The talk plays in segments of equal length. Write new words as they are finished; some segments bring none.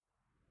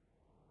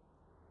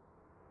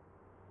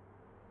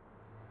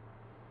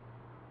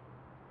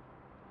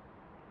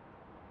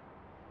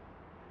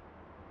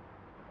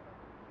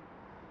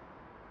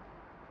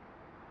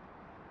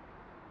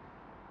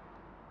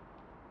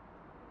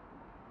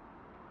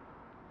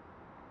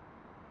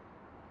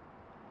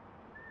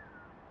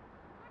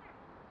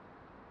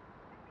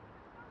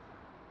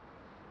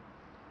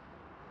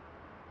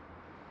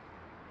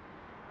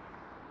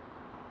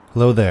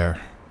Hello there.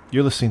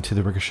 You're listening to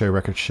the Ricochet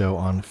Record Show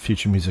on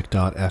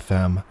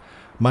futuremusic.fm.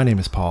 My name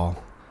is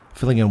Paul,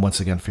 filling in once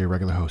again for your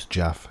regular host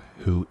Jeff,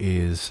 who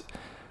is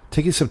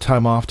taking some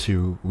time off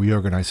to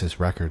reorganize his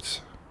records.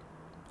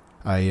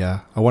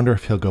 I wonder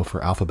if he'll go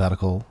for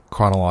alphabetical,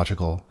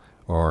 chronological,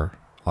 or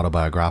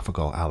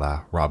autobiographical a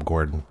la Rob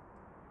Gordon.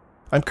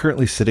 I'm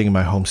currently sitting in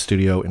my home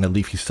studio in a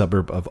leafy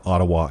suburb of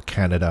Ottawa,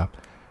 Canada,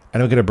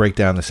 and I'm going to break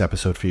down this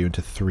episode for you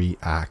into 3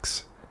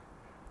 acts.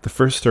 The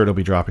first third will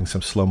be dropping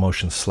some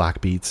slow-motion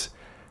slack beats,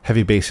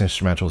 heavy bass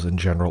instrumentals, and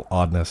general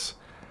oddness.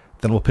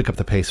 Then we'll pick up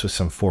the pace with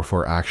some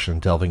 4/4 action,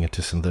 delving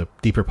into some of the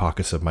deeper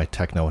pockets of my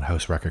techno and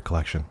house record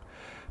collection,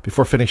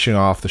 before finishing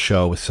off the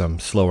show with some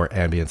slower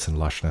ambience and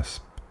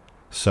lushness.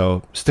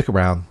 So stick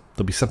around,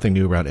 there'll be something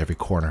new around every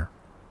corner.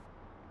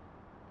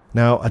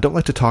 Now, I don't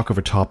like to talk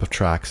over top of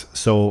tracks,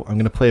 so I'm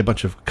going to play a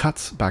bunch of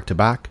cuts back to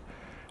back,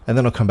 and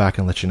then I'll come back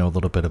and let you know a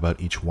little bit about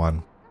each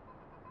one.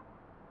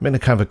 I'm in a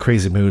kind of a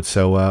crazy mood,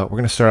 so we're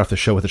going to start off the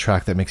show with a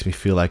track that makes me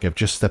feel like I've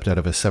just stepped out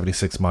of a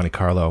 76 Monte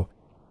Carlo,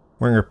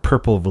 wearing a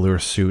purple velour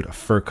suit, a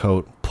fur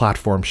coat,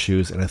 platform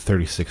shoes, and a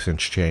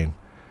 36-inch chain.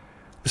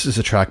 This is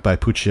a track by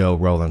Puccio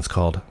Rollins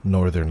called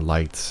Northern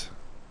Lights.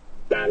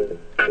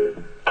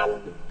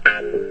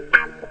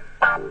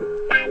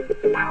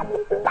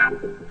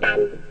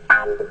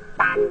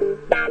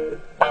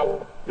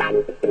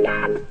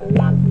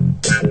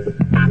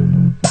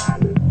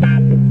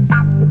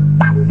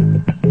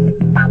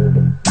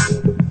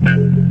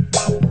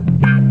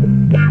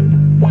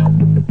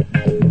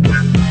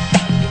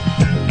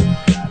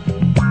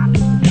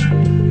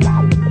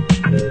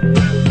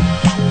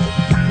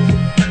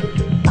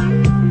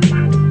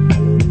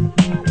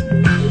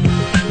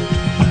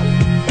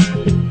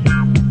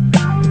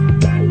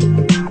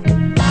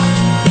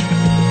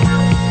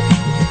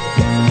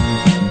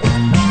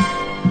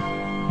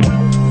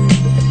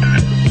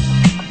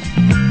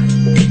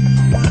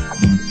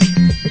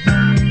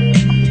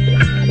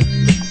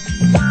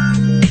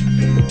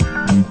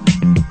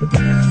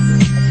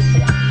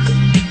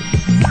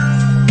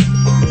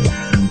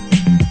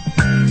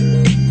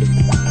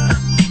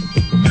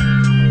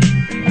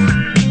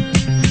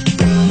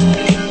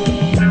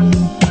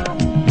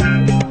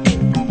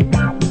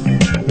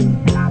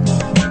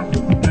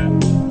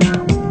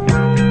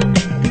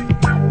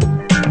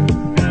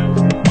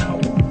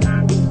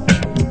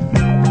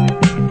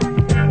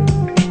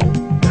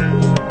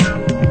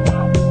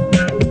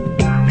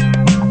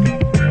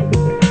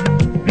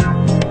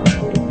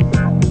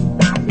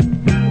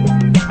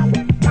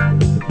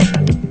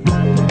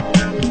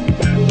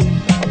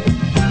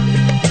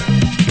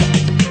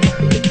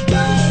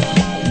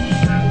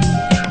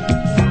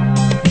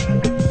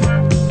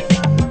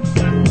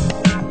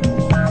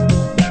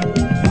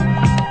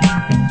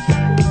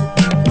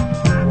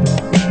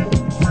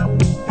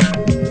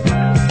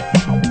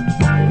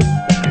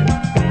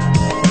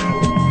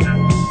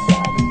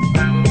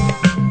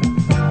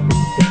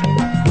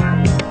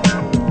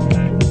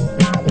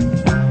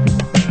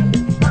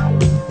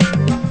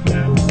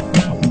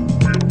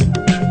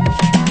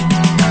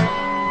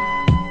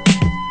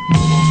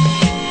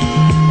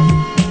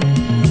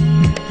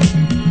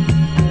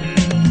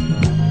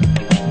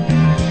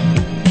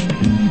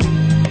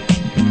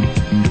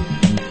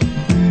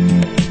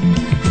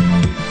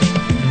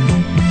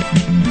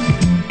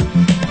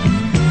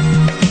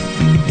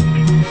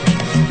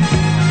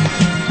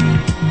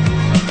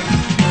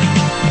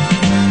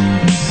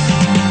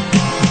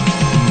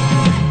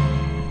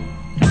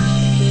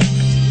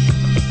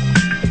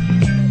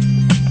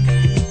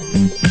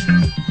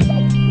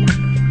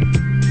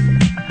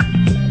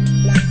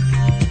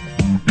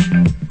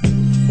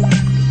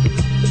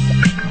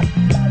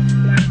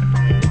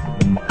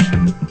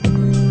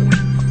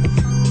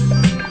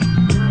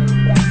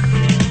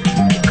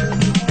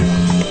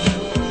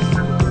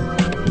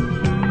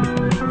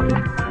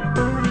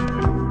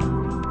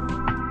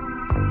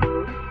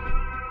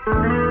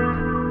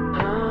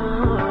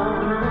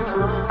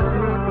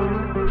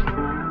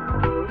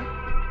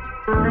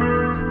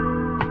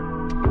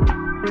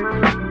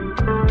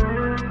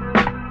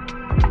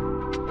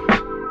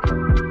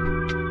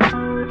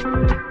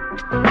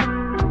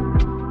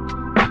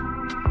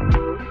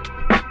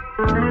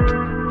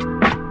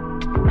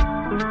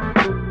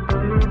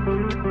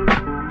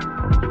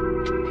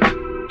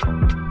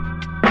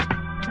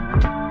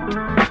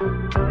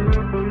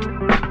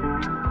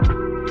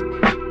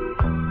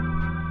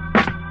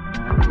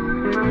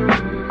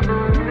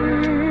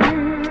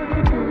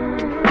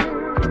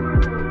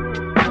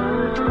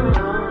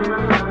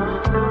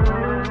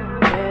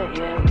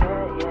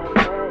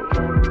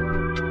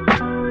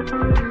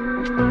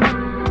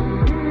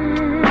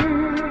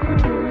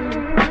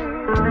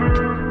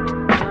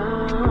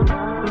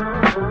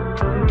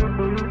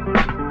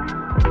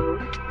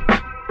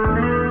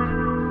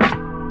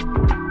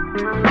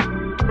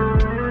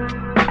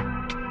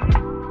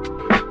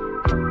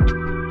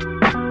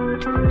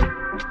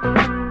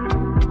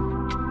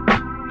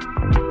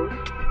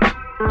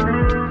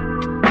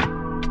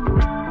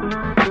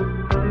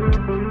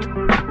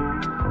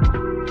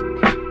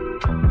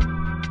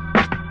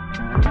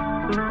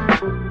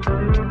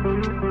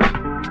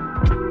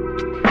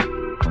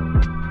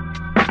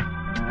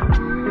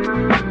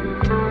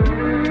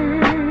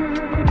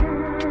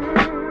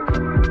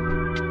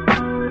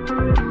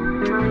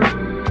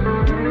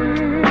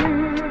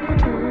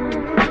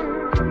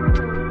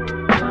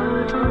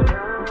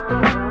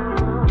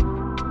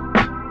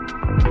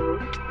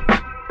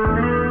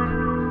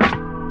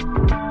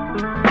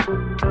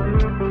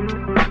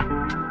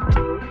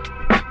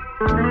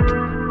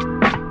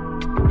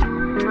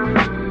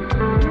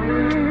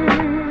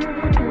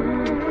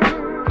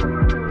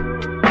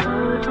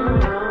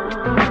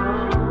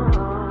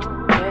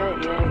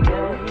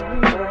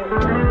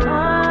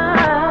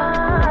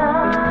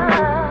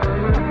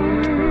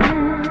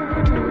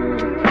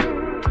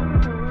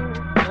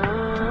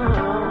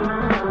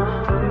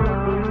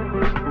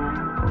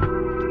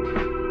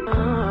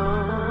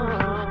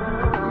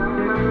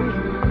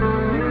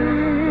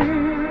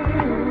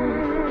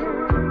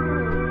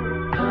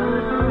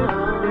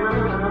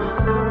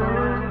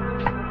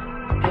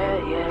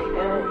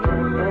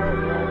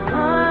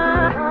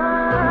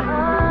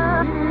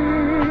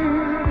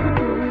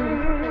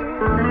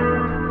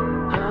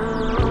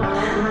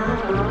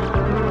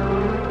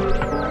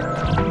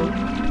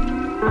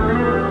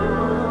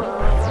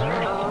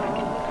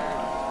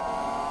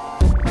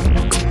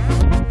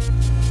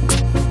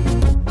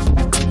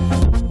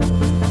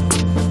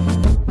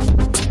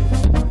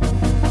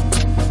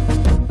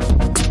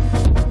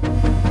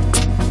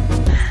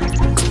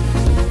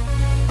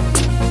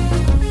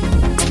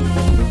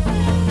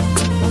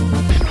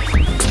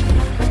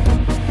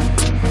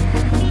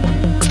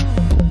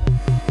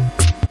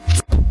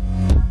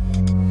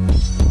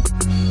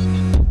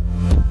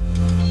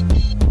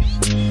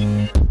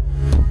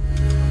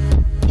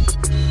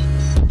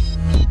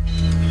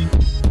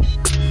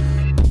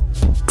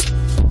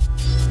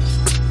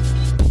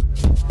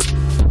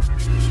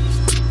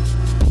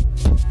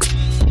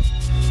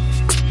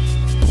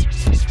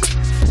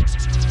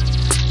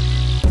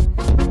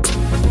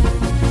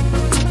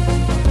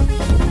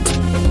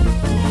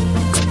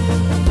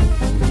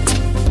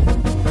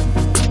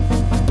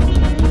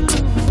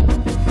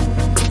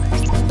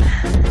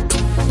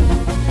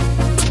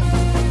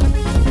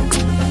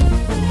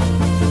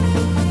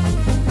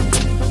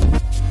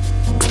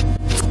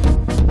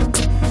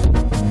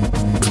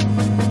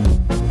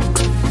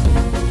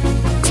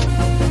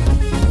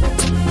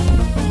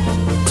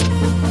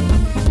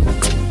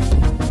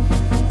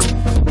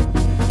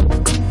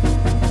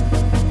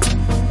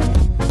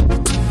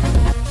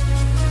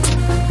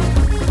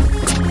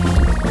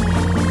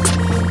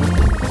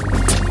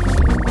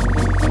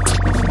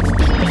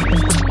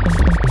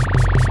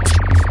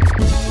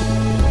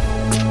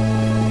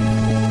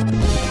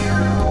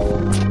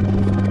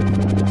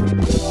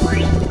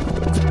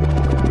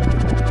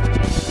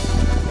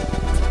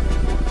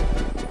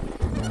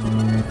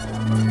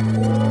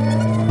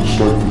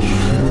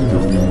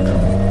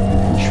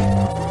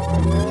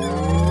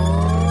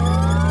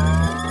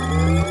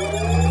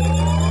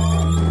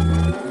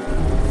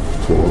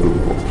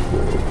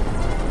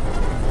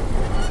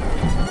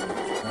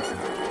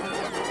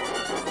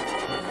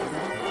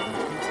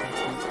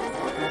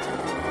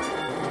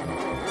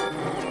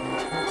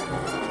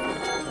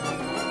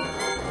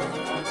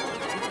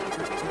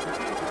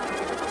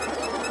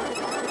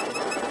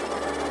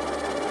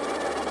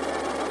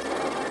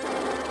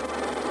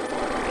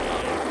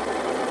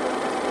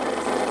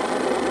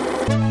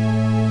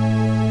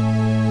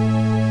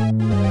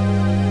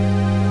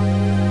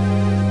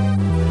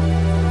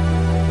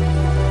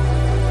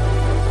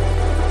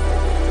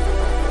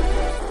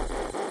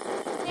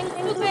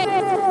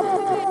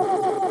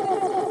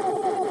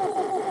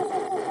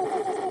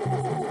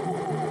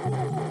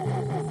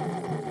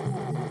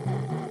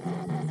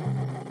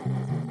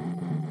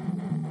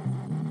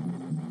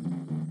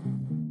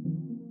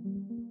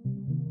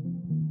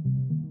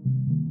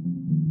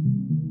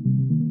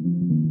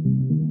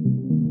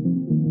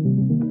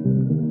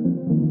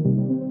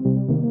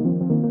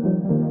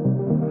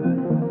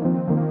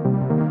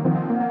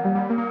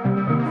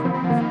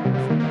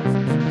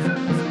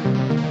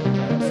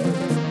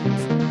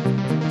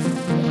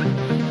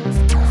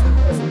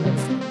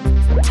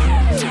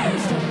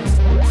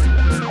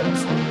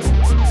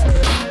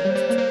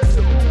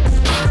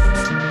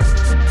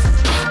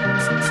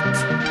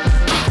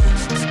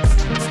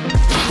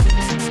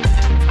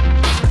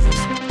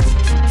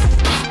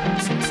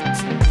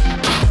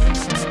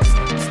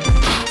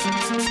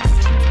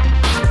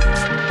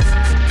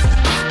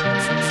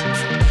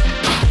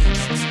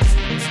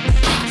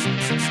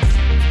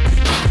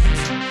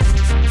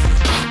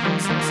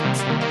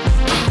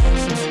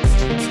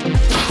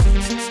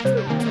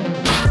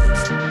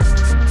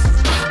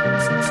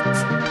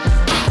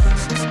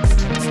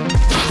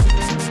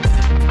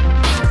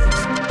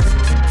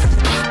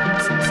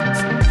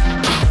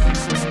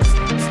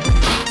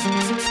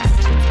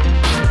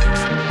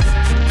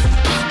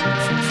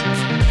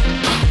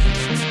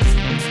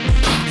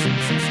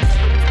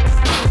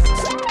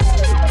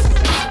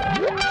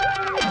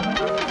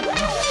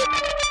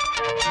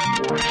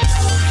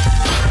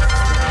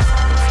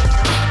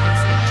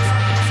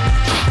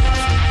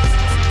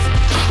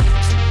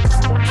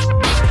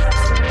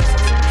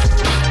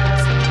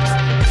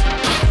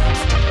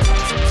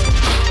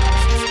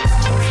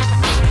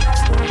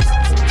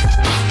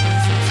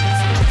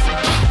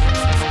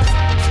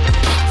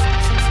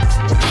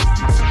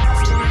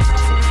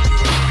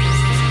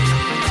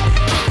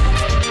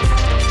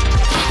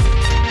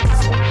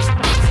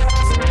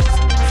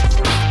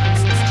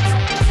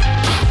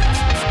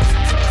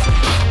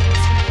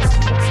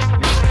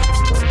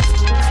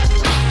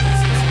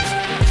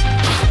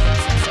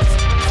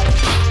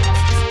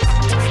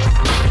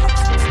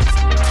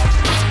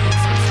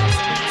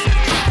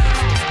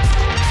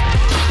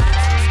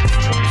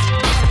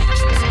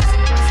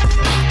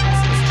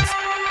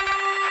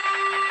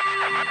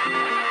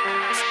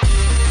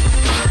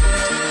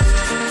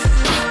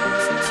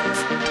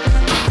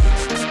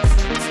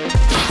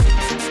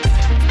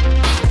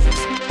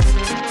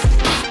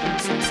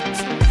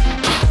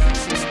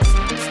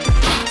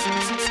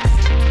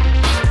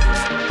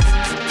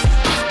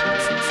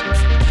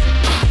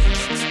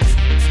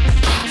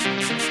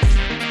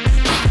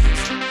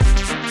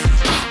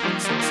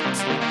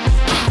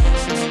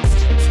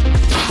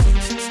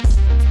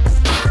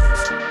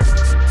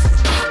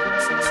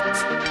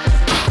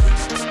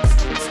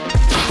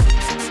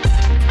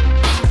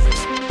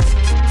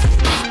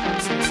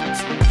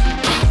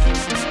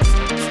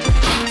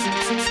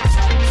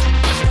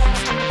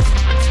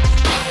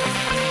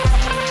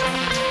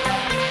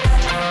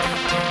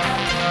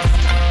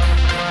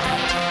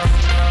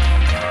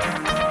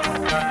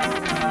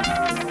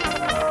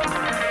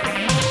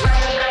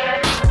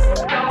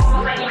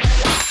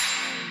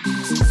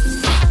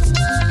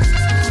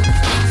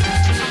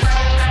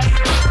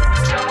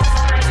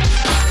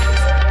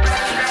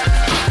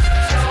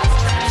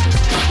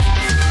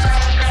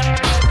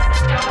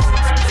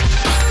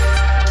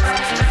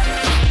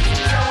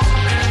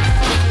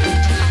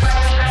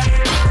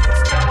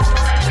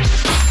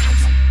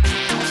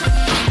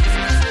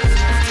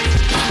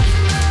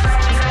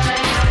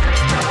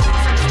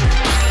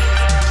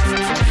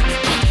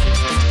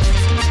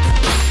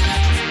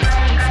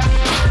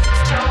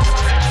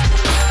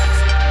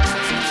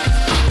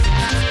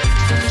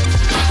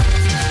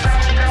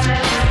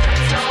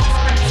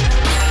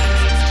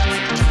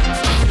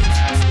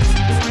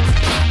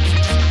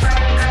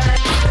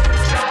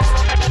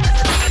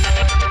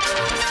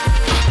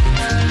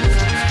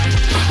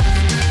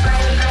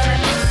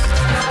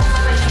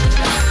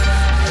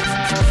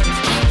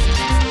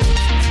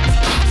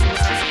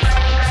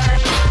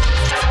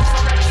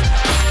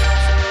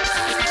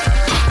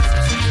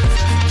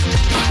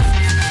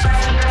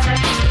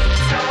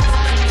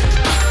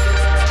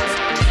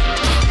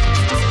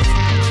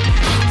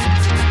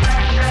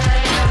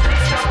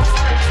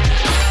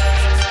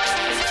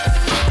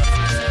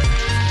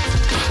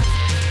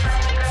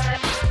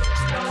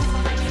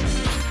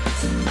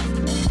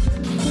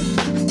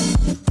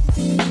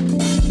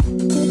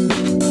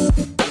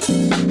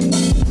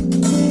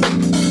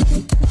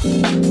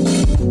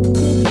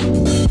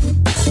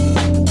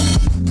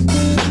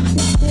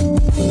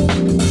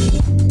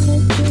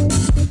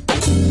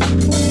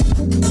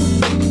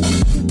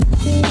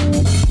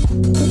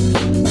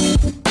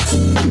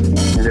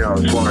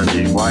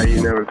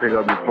 pick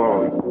up your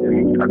phone.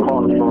 And I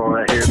call the phone,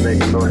 I hear it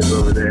making noise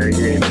over there,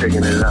 you ain't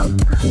picking it up.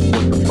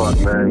 What the fuck,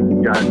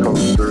 man? Guy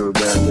comes through,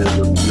 man, there's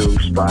a new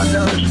spot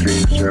down the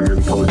street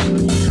serving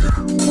posters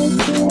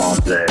all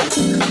day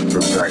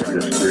for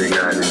breakfast,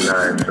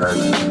 $3.99,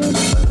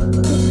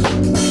 son.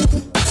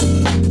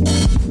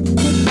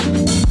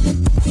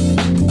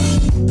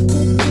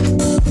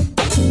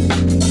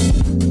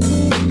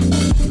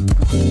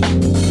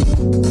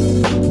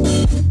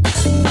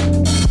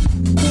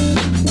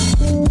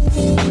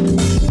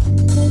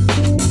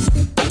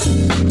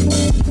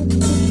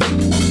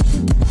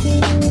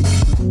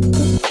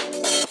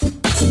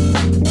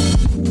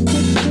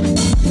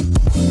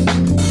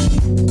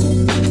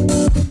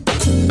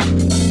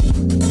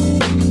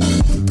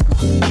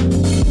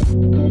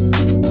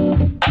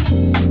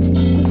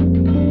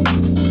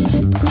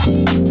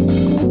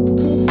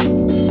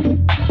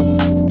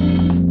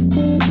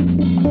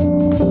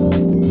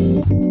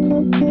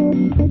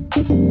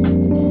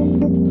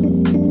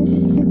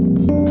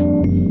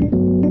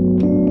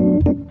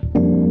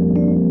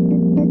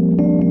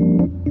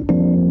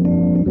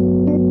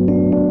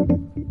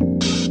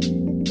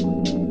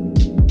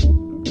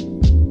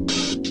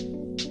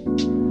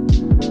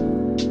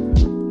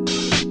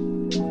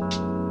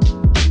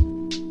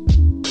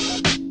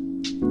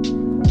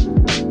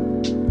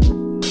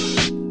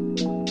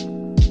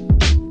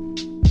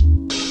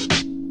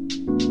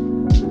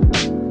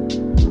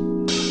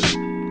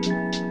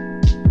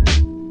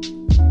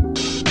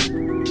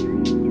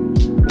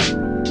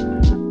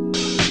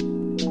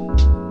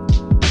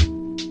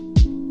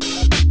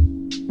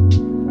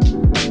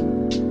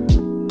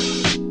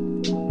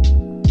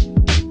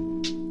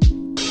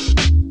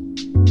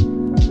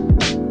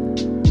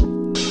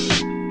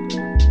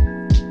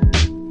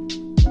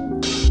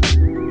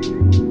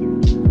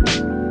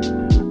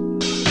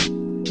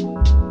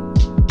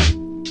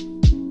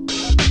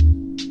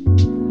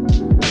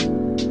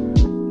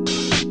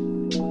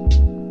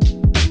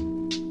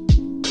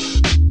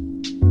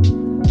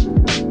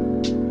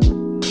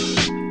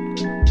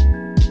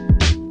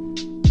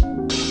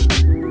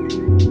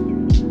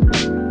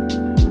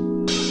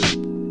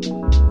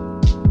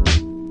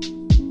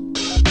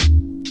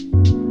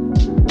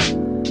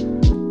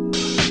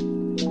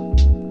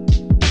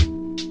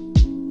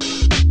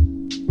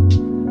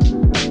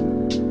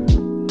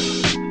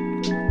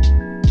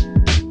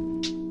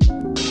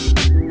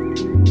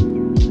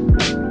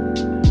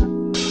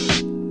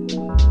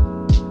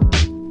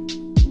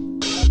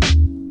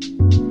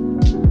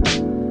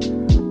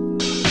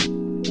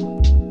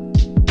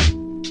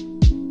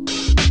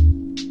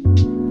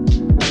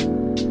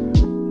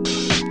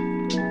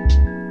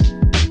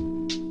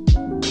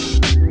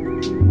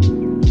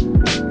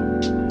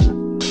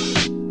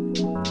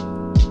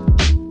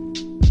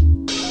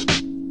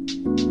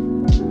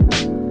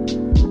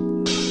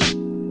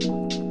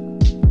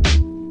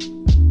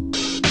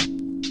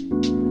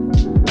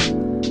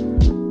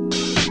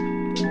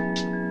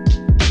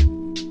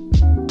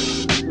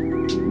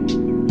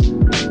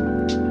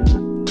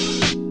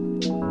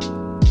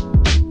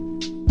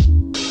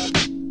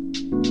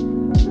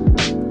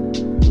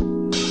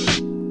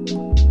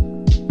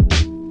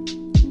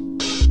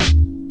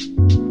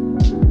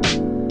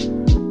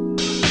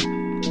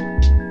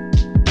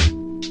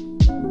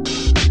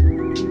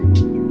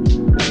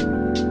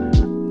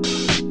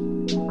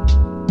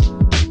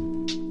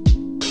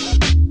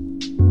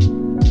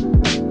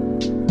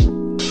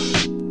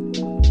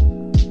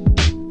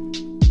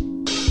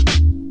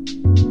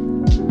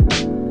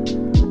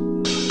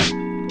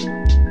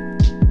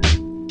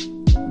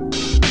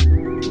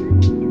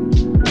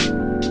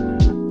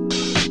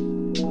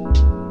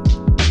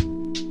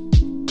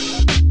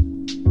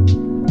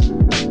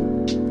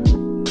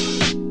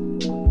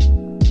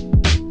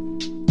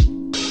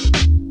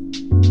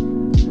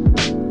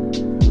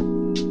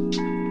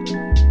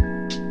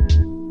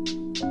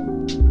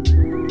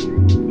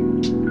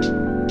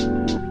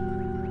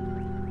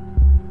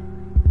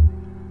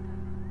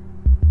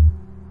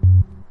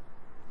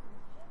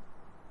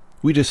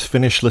 We just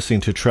finished listening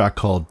to a track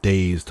called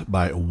Dazed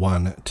by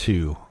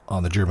 1-2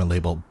 on the German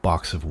label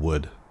Box of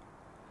Wood.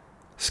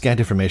 Scant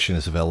information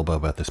is available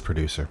about this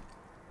producer.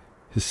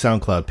 His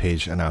SoundCloud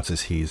page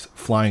announces he's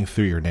flying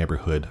through your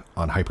neighborhood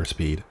on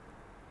hyperspeed.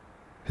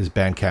 His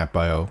Bandcamp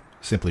bio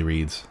simply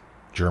reads,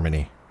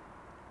 Germany.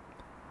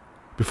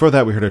 Before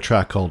that, we heard a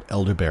track called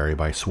Elderberry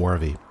by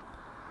Swarvy.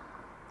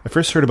 I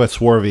first heard about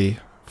Swarvy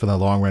from the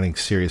long-running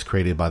series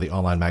created by the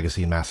online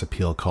magazine Mass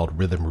Appeal called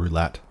Rhythm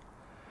Roulette.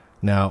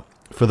 Now,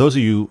 for those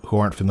of you who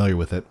aren't familiar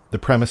with it, the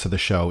premise of the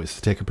show is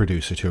to take a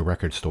producer to a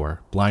record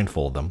store,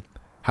 blindfold them,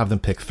 have them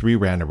pick 3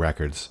 random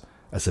records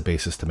as a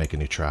basis to make a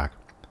new track.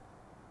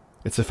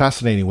 It's a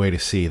fascinating way to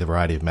see the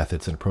variety of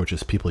methods and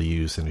approaches people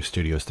use in their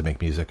studios to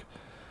make music,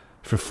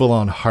 from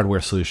full-on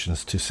hardware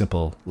solutions to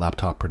simple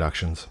laptop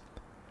productions.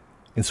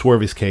 In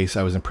Swarvy's case,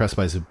 I was impressed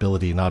by his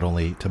ability not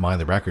only to mine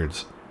the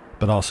records,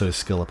 but also his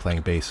skill at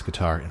playing bass,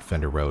 guitar, and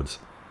Fender Rhodes.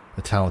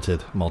 A talented,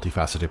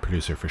 multifaceted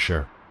producer for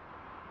sure.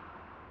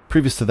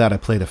 Previous to that, I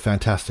played a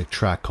fantastic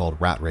track called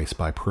Rat Race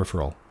by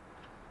Peripheral.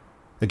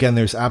 Again,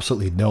 there's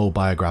absolutely no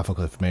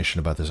biographical information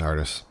about this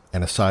artist,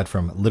 and aside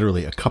from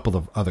literally a couple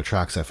of other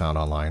tracks I found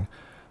online,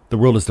 the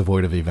world is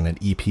devoid of even an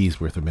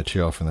EP's worth of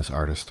material from this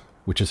artist,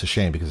 which is a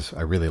shame because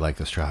I really like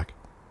this track.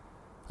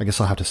 I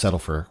guess I'll have to settle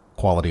for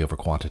quality over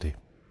quantity.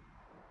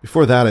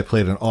 Before that, I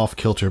played an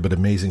off-kilter but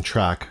amazing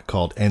track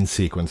called End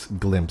Sequence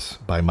Glimpse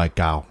by Mike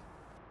Gow.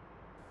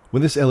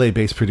 When this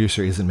LA-based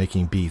producer isn't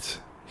making beats,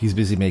 he's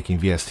busy making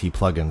VST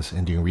plugins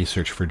and doing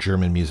research for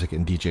German music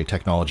and DJ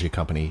technology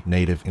company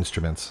Native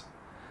Instruments.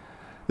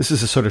 This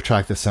is the sort of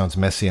track that sounds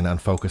messy and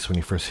unfocused when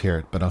you first hear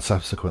it, but on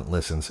subsequent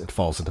listens, it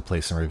falls into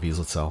place and reveals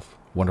itself.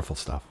 Wonderful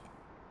stuff.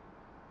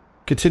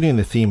 Continuing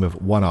the theme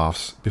of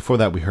one-offs, before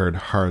that we heard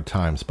Hard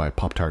Times by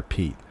Pop-Tart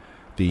Pete,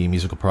 the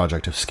musical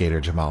project of skater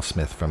Jamal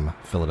Smith from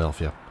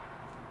Philadelphia.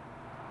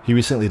 He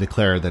recently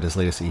declared that his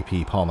latest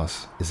EP,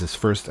 Palmas, is his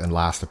first and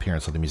last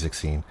appearance on the music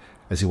scene,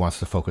 as he wants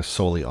to focus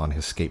solely on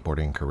his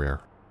skateboarding career.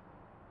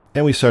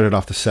 And we started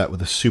off the set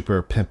with a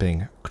super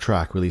pimping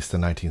track released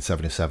in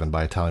 1977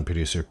 by Italian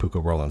producer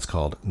Pucco Rollins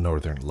called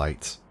Northern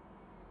Lights.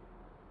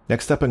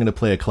 Next up, I'm going to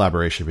play a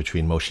collaboration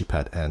between Moshi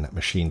Pet and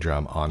Machine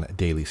Drum on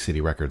Daly City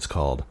Records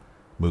called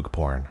Moog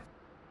Porn.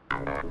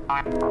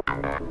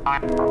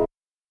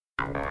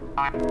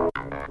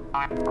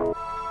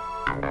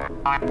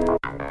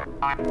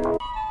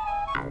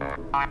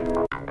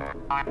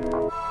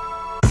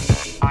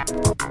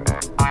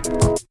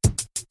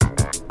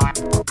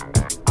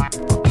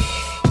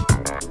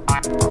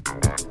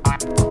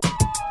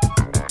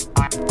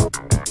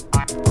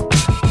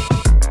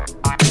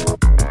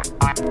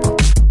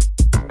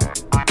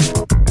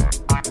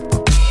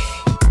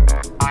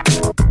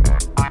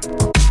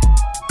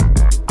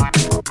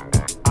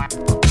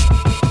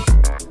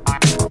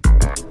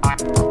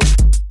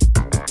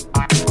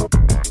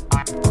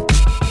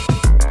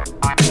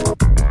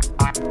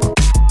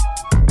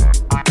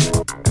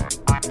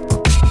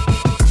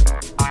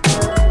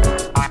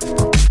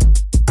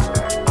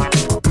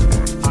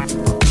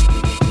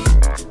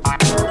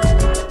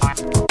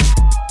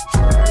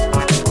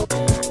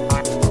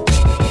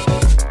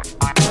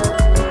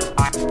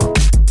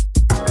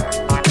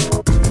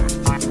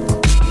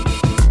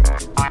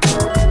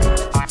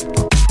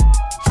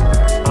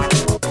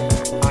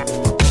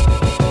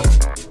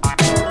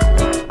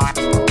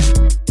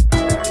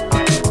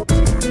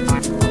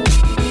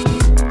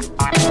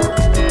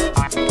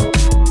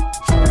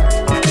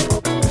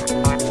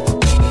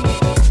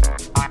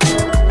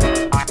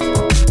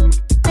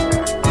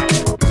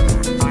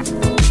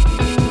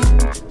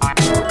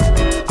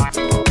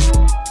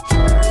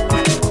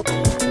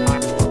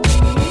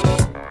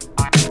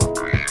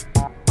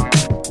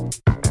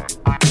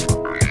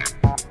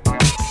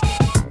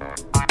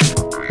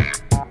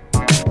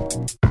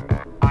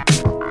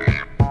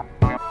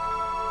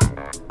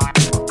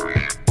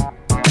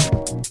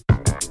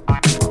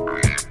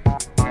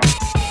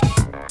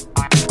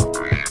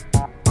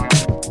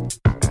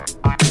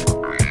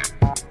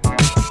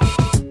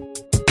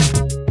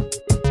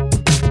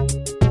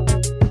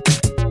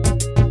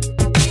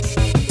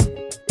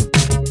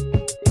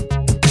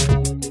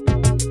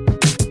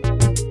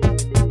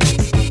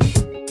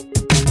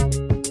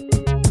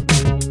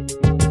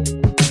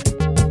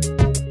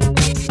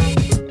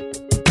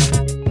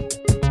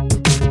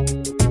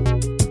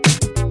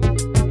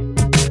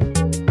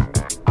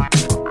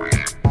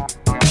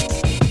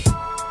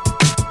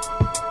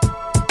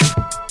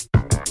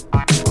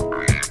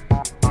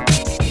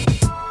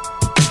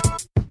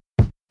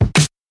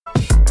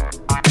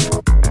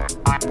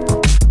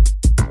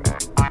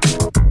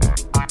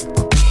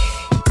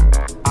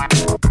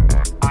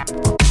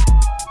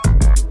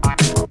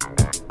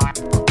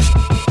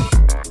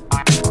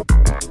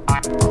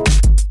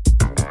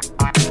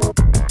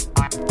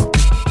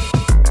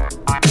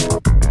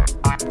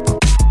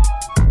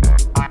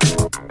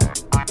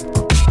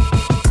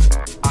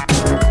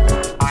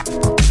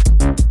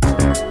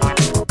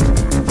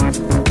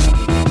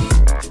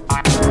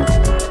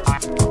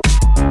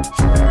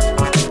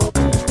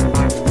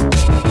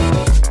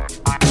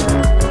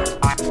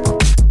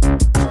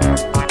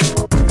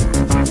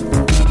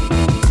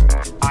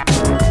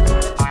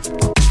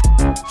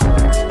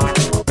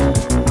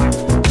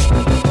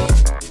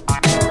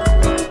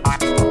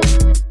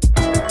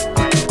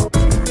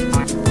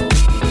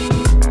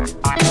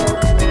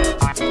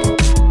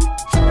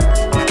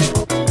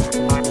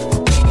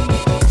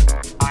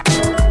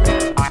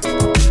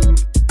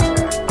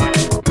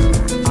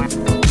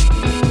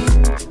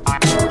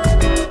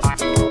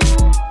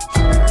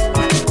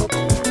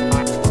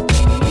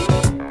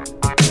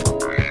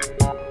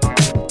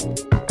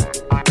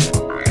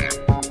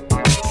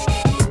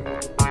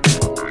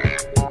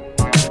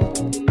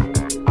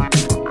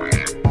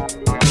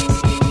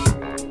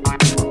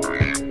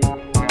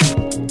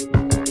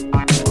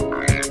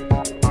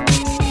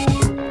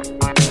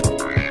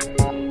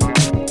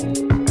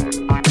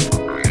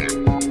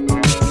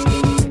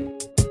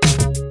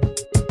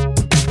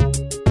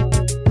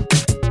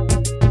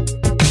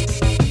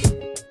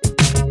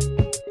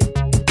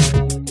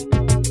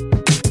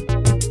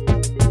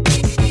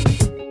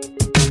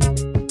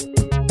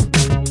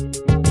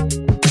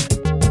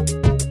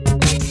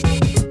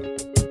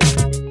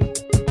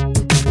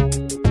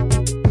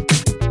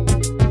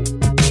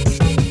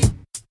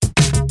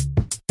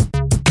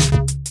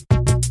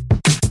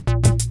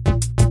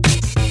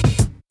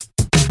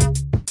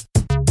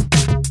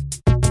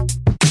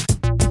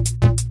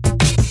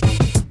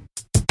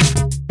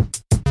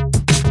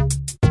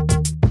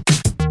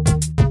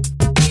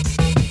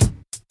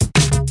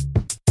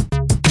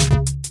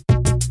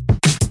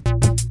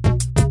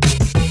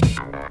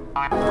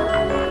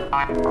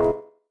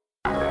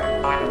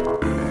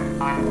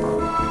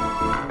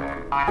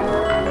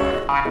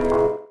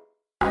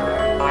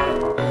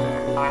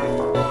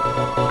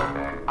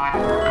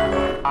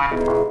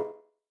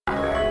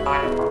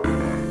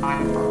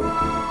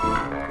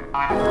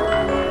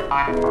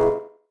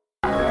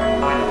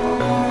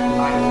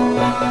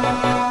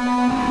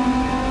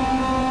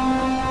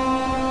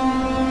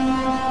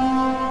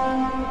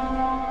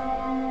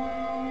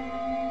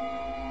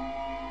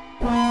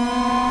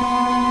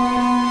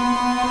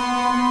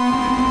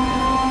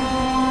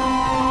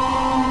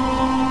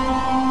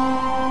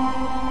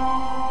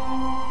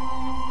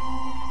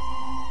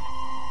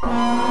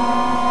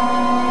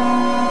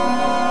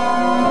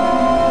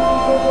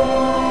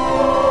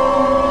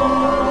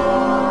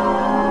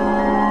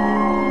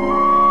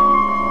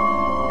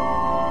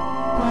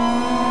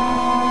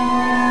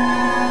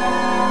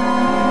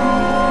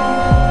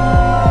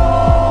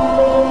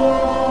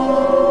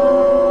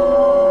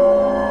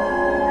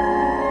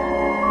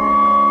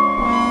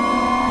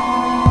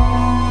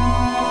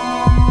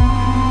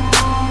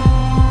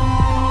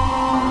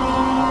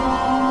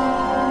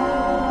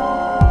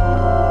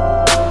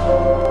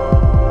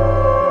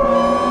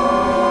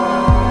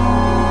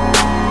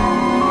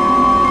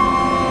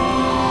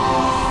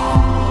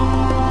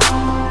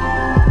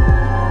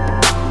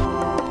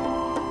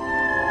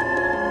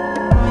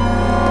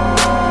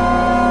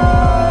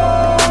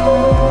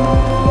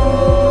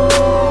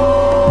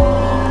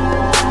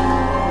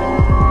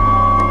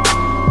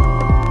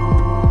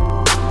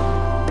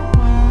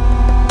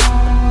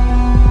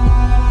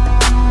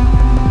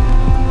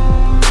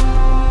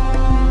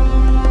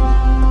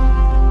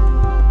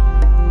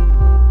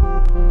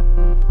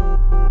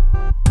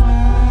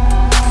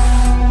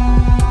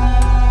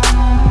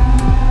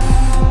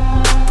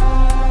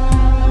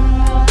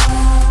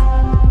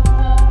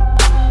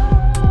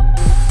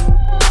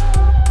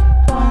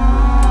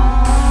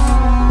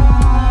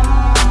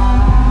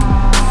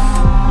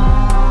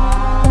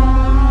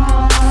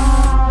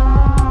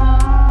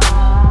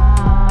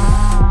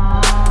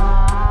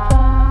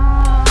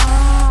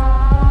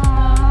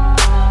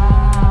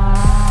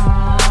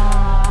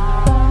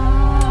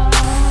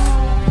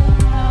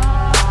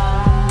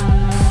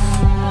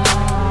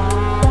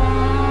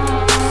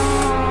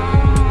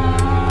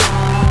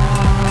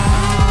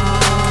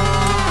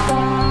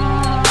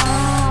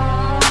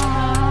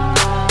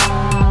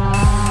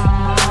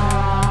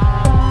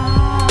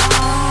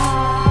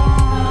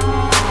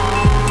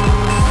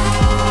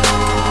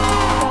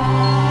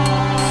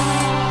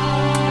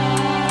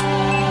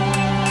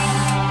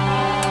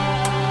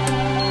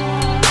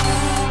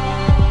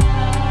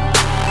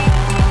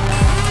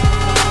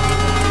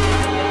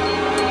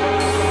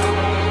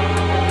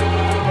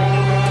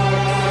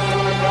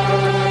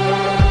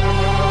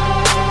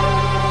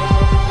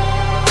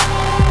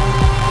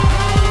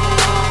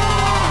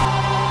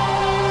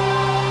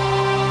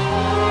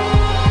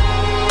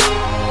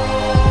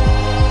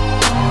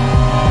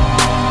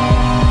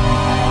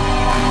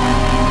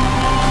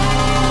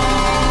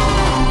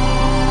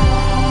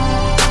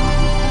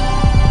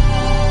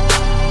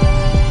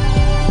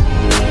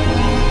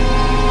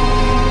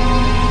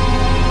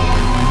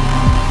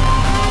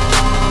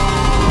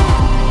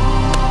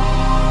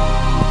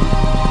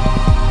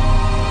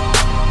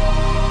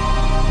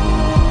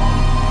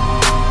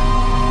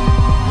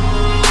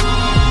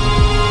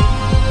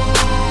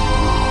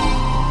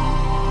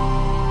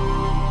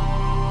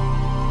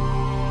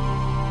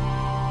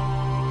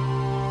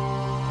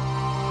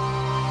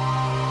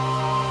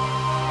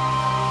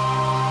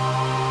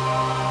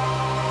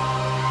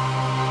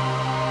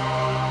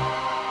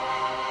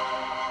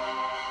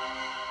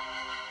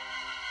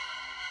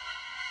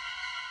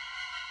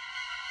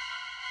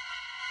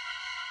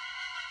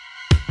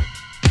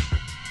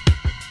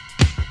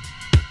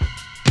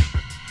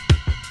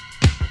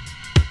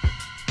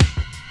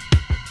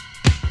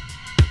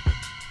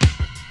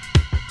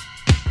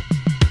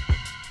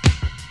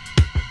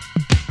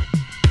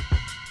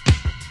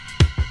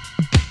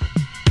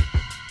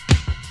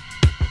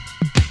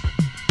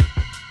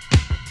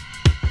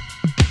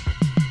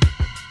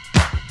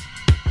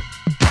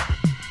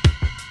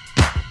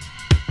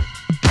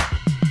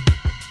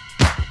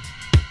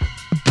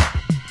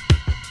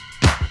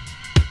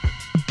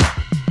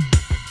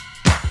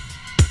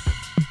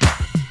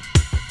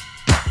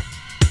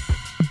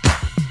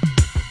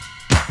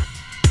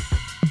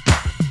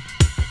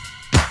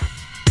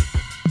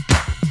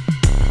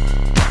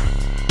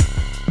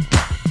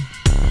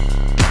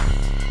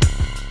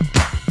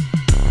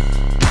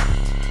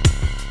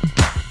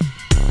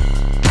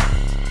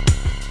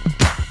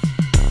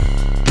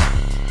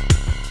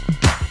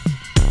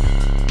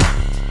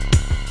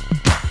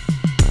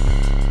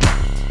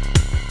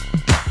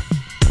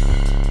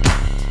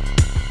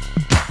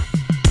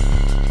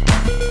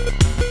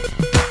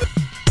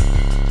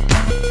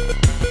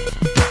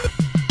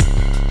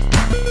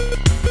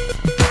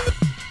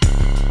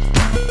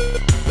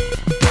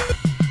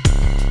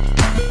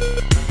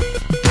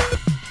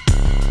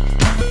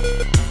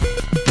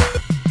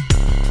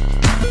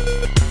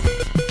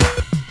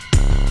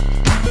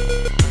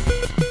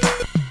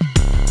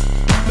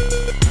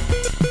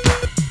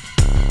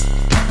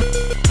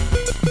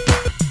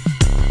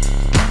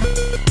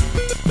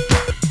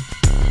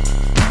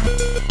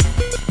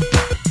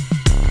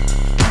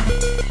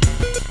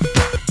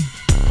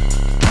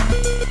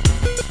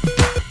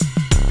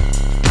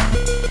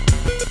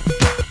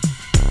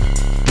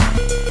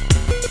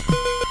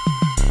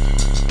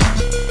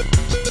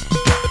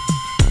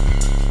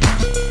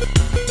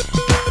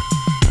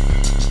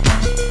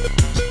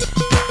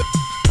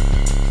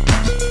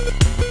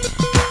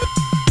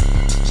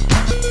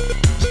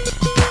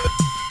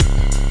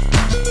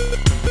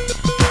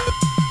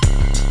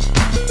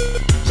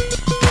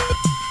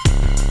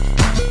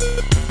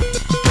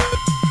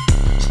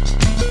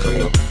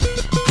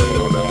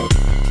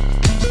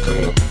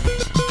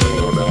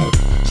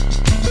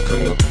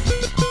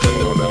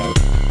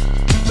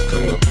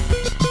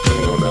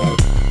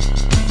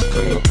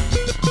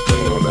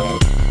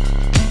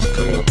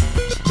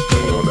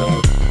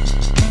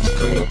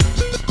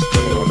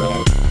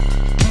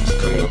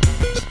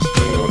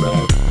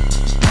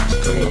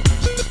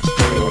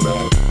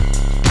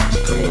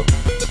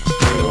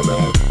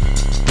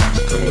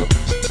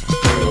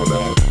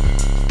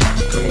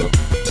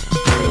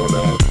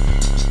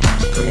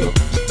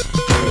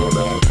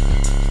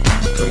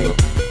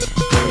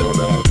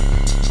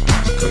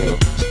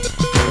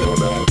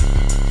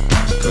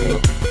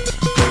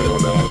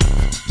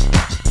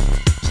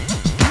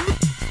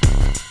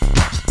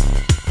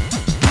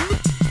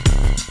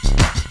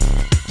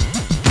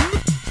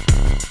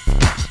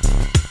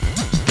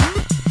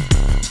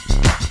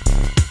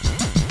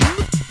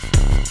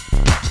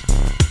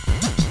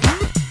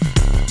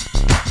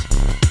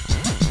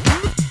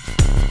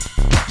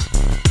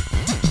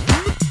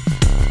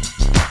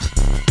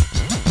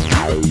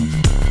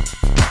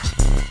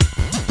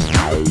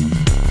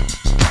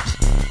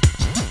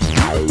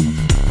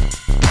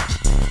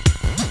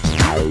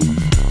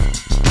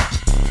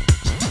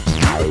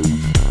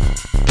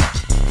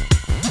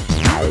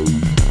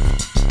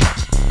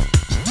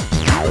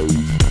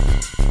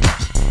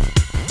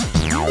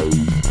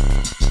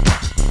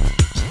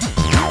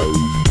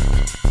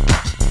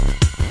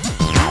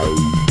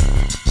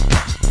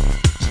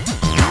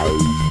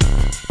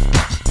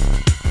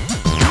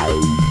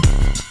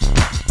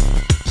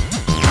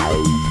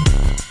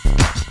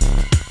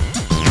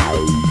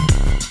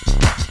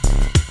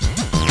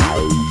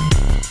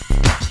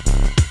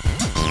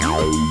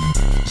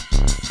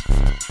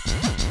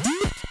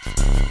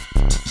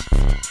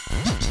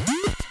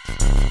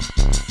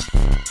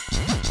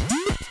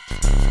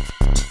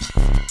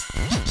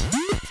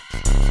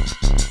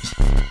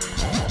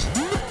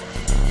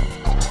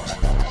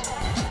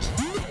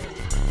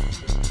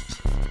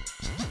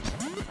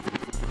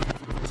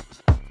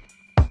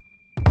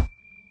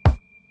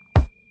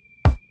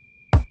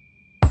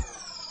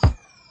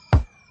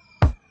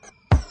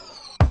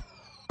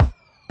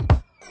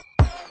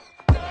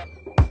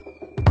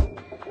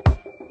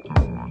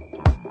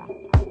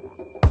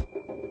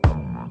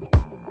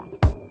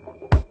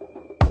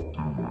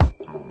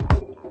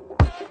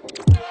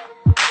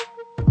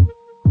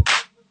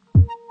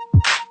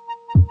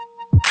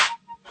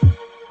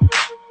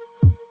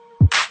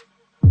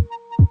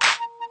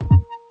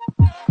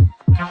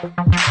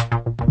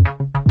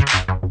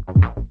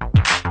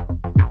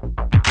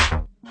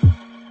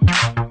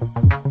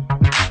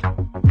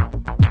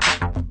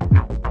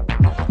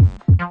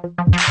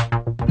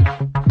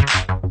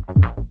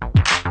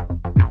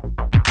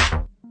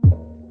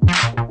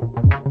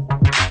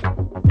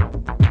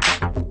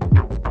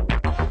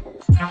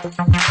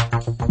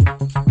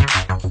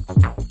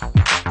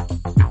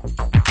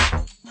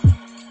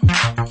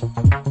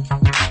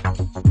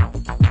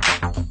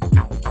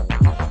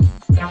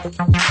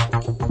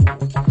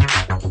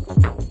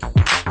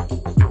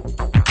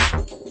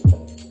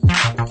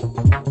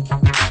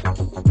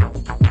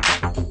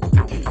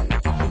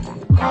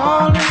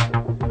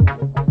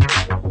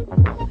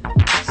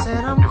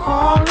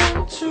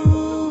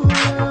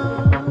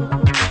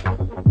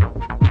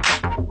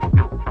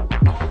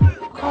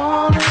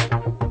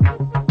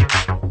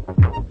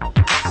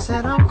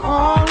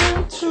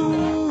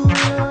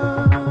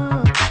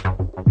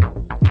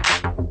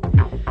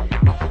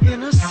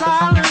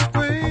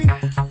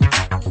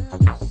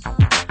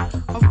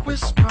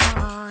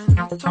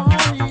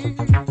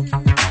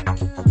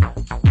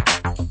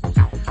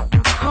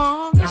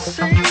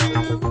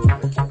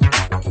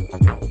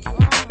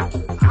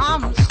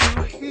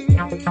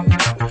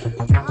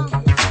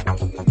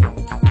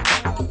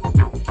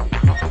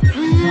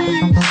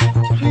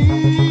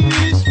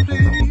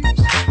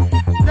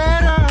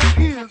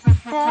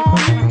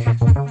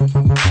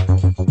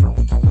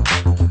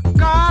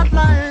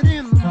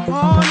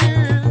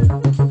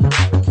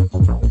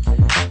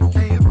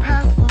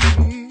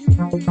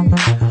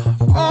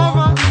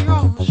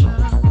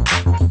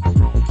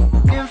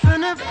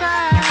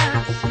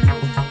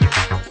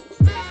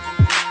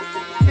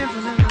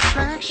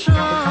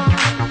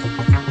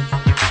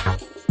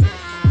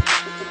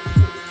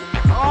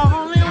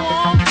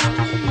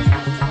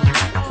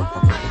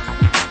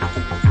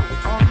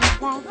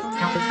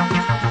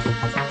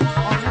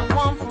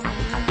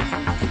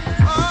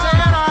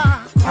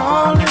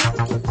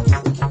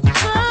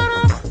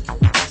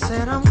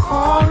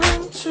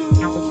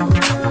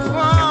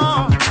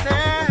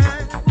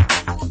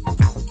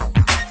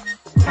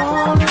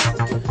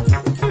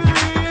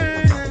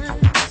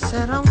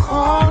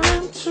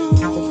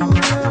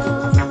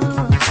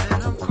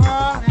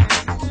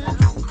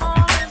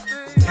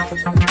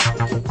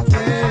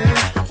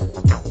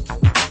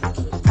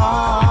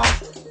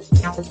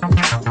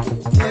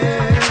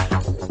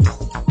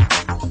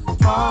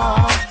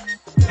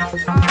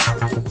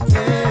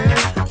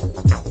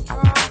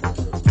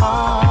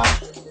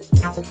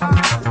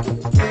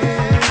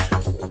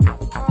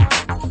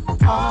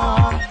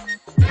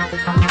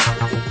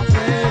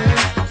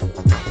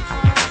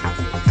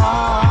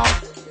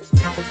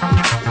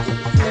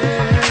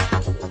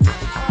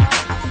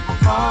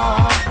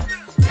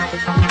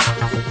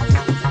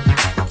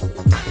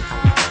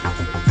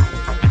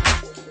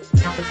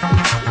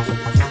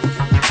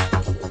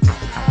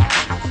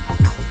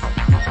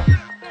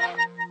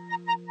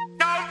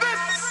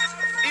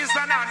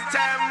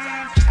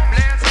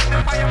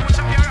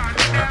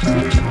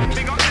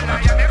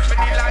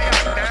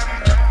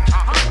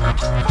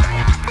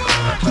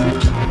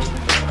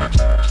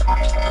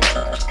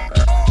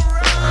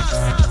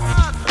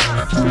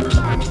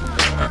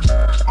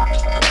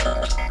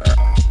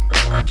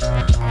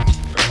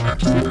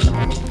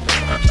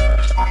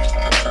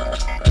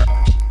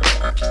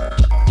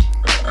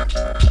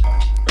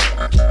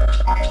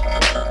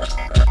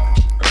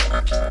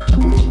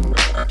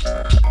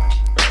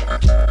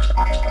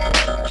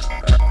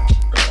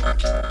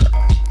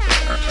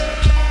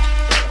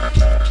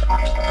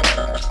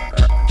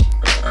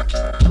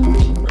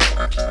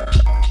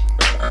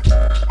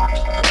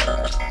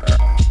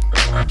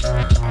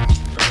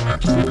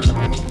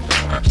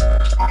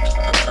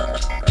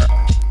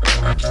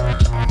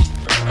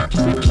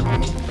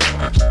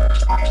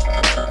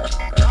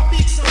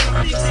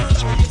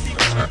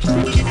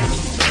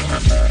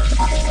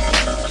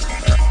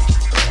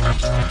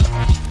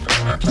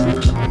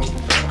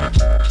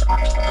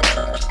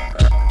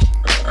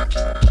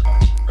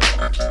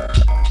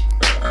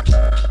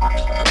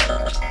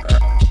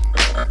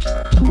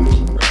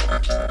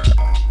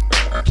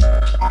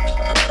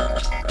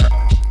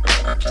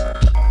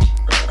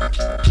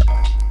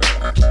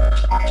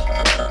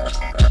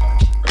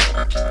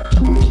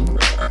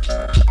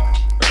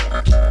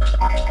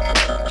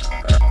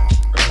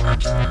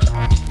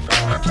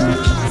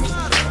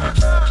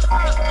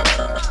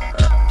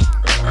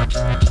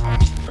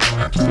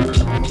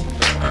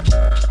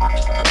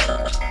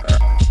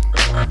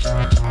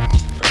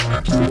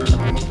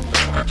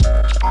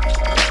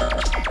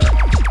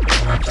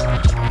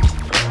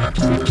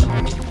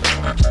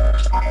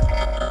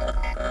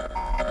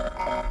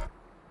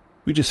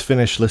 We just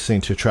finished listening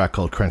to a track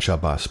called Crenshaw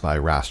Bus by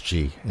Ras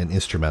G, an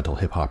instrumental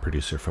hip-hop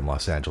producer from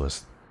Los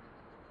Angeles.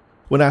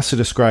 When asked to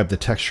describe the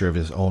texture of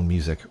his own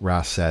music,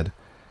 Ras said,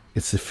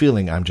 "It's the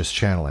feeling I'm just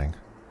channeling.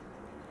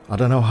 I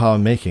don't know how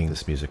I'm making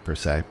this music per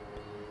se.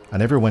 I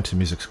never went to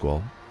music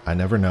school. I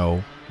never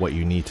know what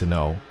you need to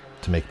know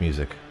to make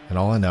music, and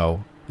all I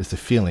know is the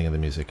feeling of the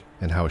music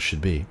and how it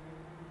should be.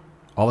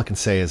 All I can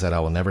say is that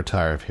I will never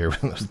tire of hearing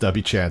those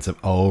dubby chants of,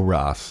 'Oh,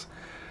 Ras.'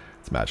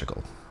 It's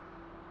magical."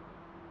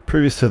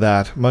 Previous to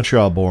that,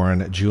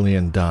 Montreal-born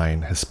Julian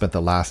Dine has spent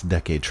the last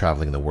decade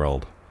traveling the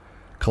world,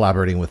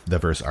 collaborating with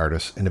diverse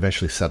artists and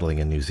eventually settling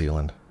in New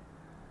Zealand.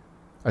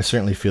 I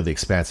certainly feel the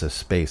expansive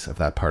space of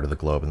that part of the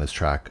globe in this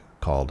track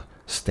called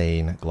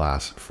Stained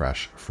Glass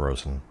Fresh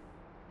Frozen.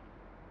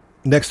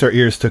 Next, our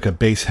ears took a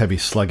bass-heavy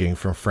slugging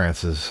from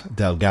France's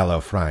Del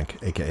Gallo Frank,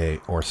 aka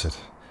Orset,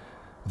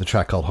 with a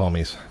track called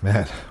Homies.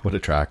 Man, what a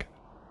track.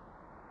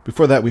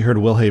 Before that, we heard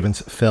Will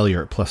Haven's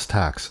Failure Plus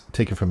Tax,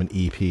 taken from an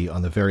EP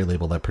on the very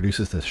label that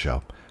produces this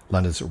show,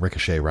 London's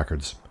Ricochet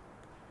Records.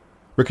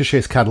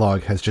 Ricochet's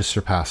catalog has just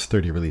surpassed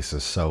 30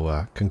 releases,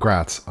 so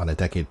congrats on a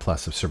decade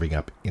plus of serving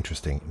up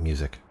interesting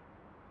music.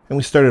 And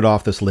we started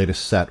off this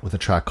latest set with a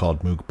track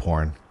called Moog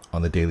Porn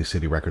on the Daly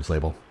City Records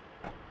label.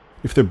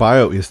 If their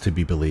bio is to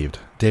be believed,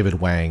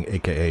 David Wang,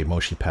 aka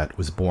Moshi Pet,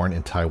 was born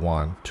in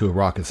Taiwan to a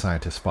rocket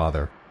scientist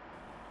father.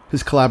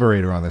 His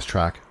collaborator on this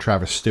track,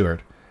 Travis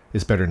Stewart,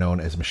 is better known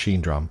as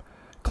Machine Drum,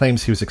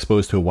 claims he was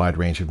exposed to a wide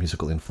range of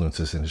musical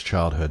influences in his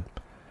childhood.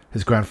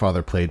 His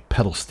grandfather played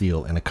pedal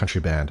steel in a country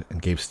band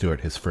and gave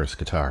Stewart his first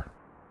guitar.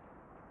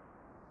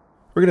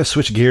 We're going to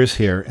switch gears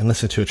here and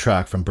listen to a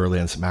track from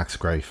Berlin's Max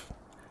Greif.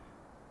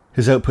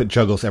 His output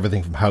juggles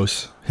everything from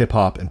house,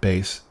 hip-hop, and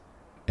bass,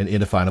 and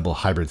indefinable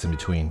hybrids in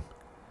between.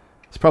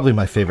 It's probably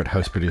my favorite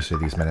house producer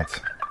these minutes.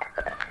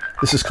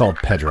 This is called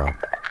Pedro.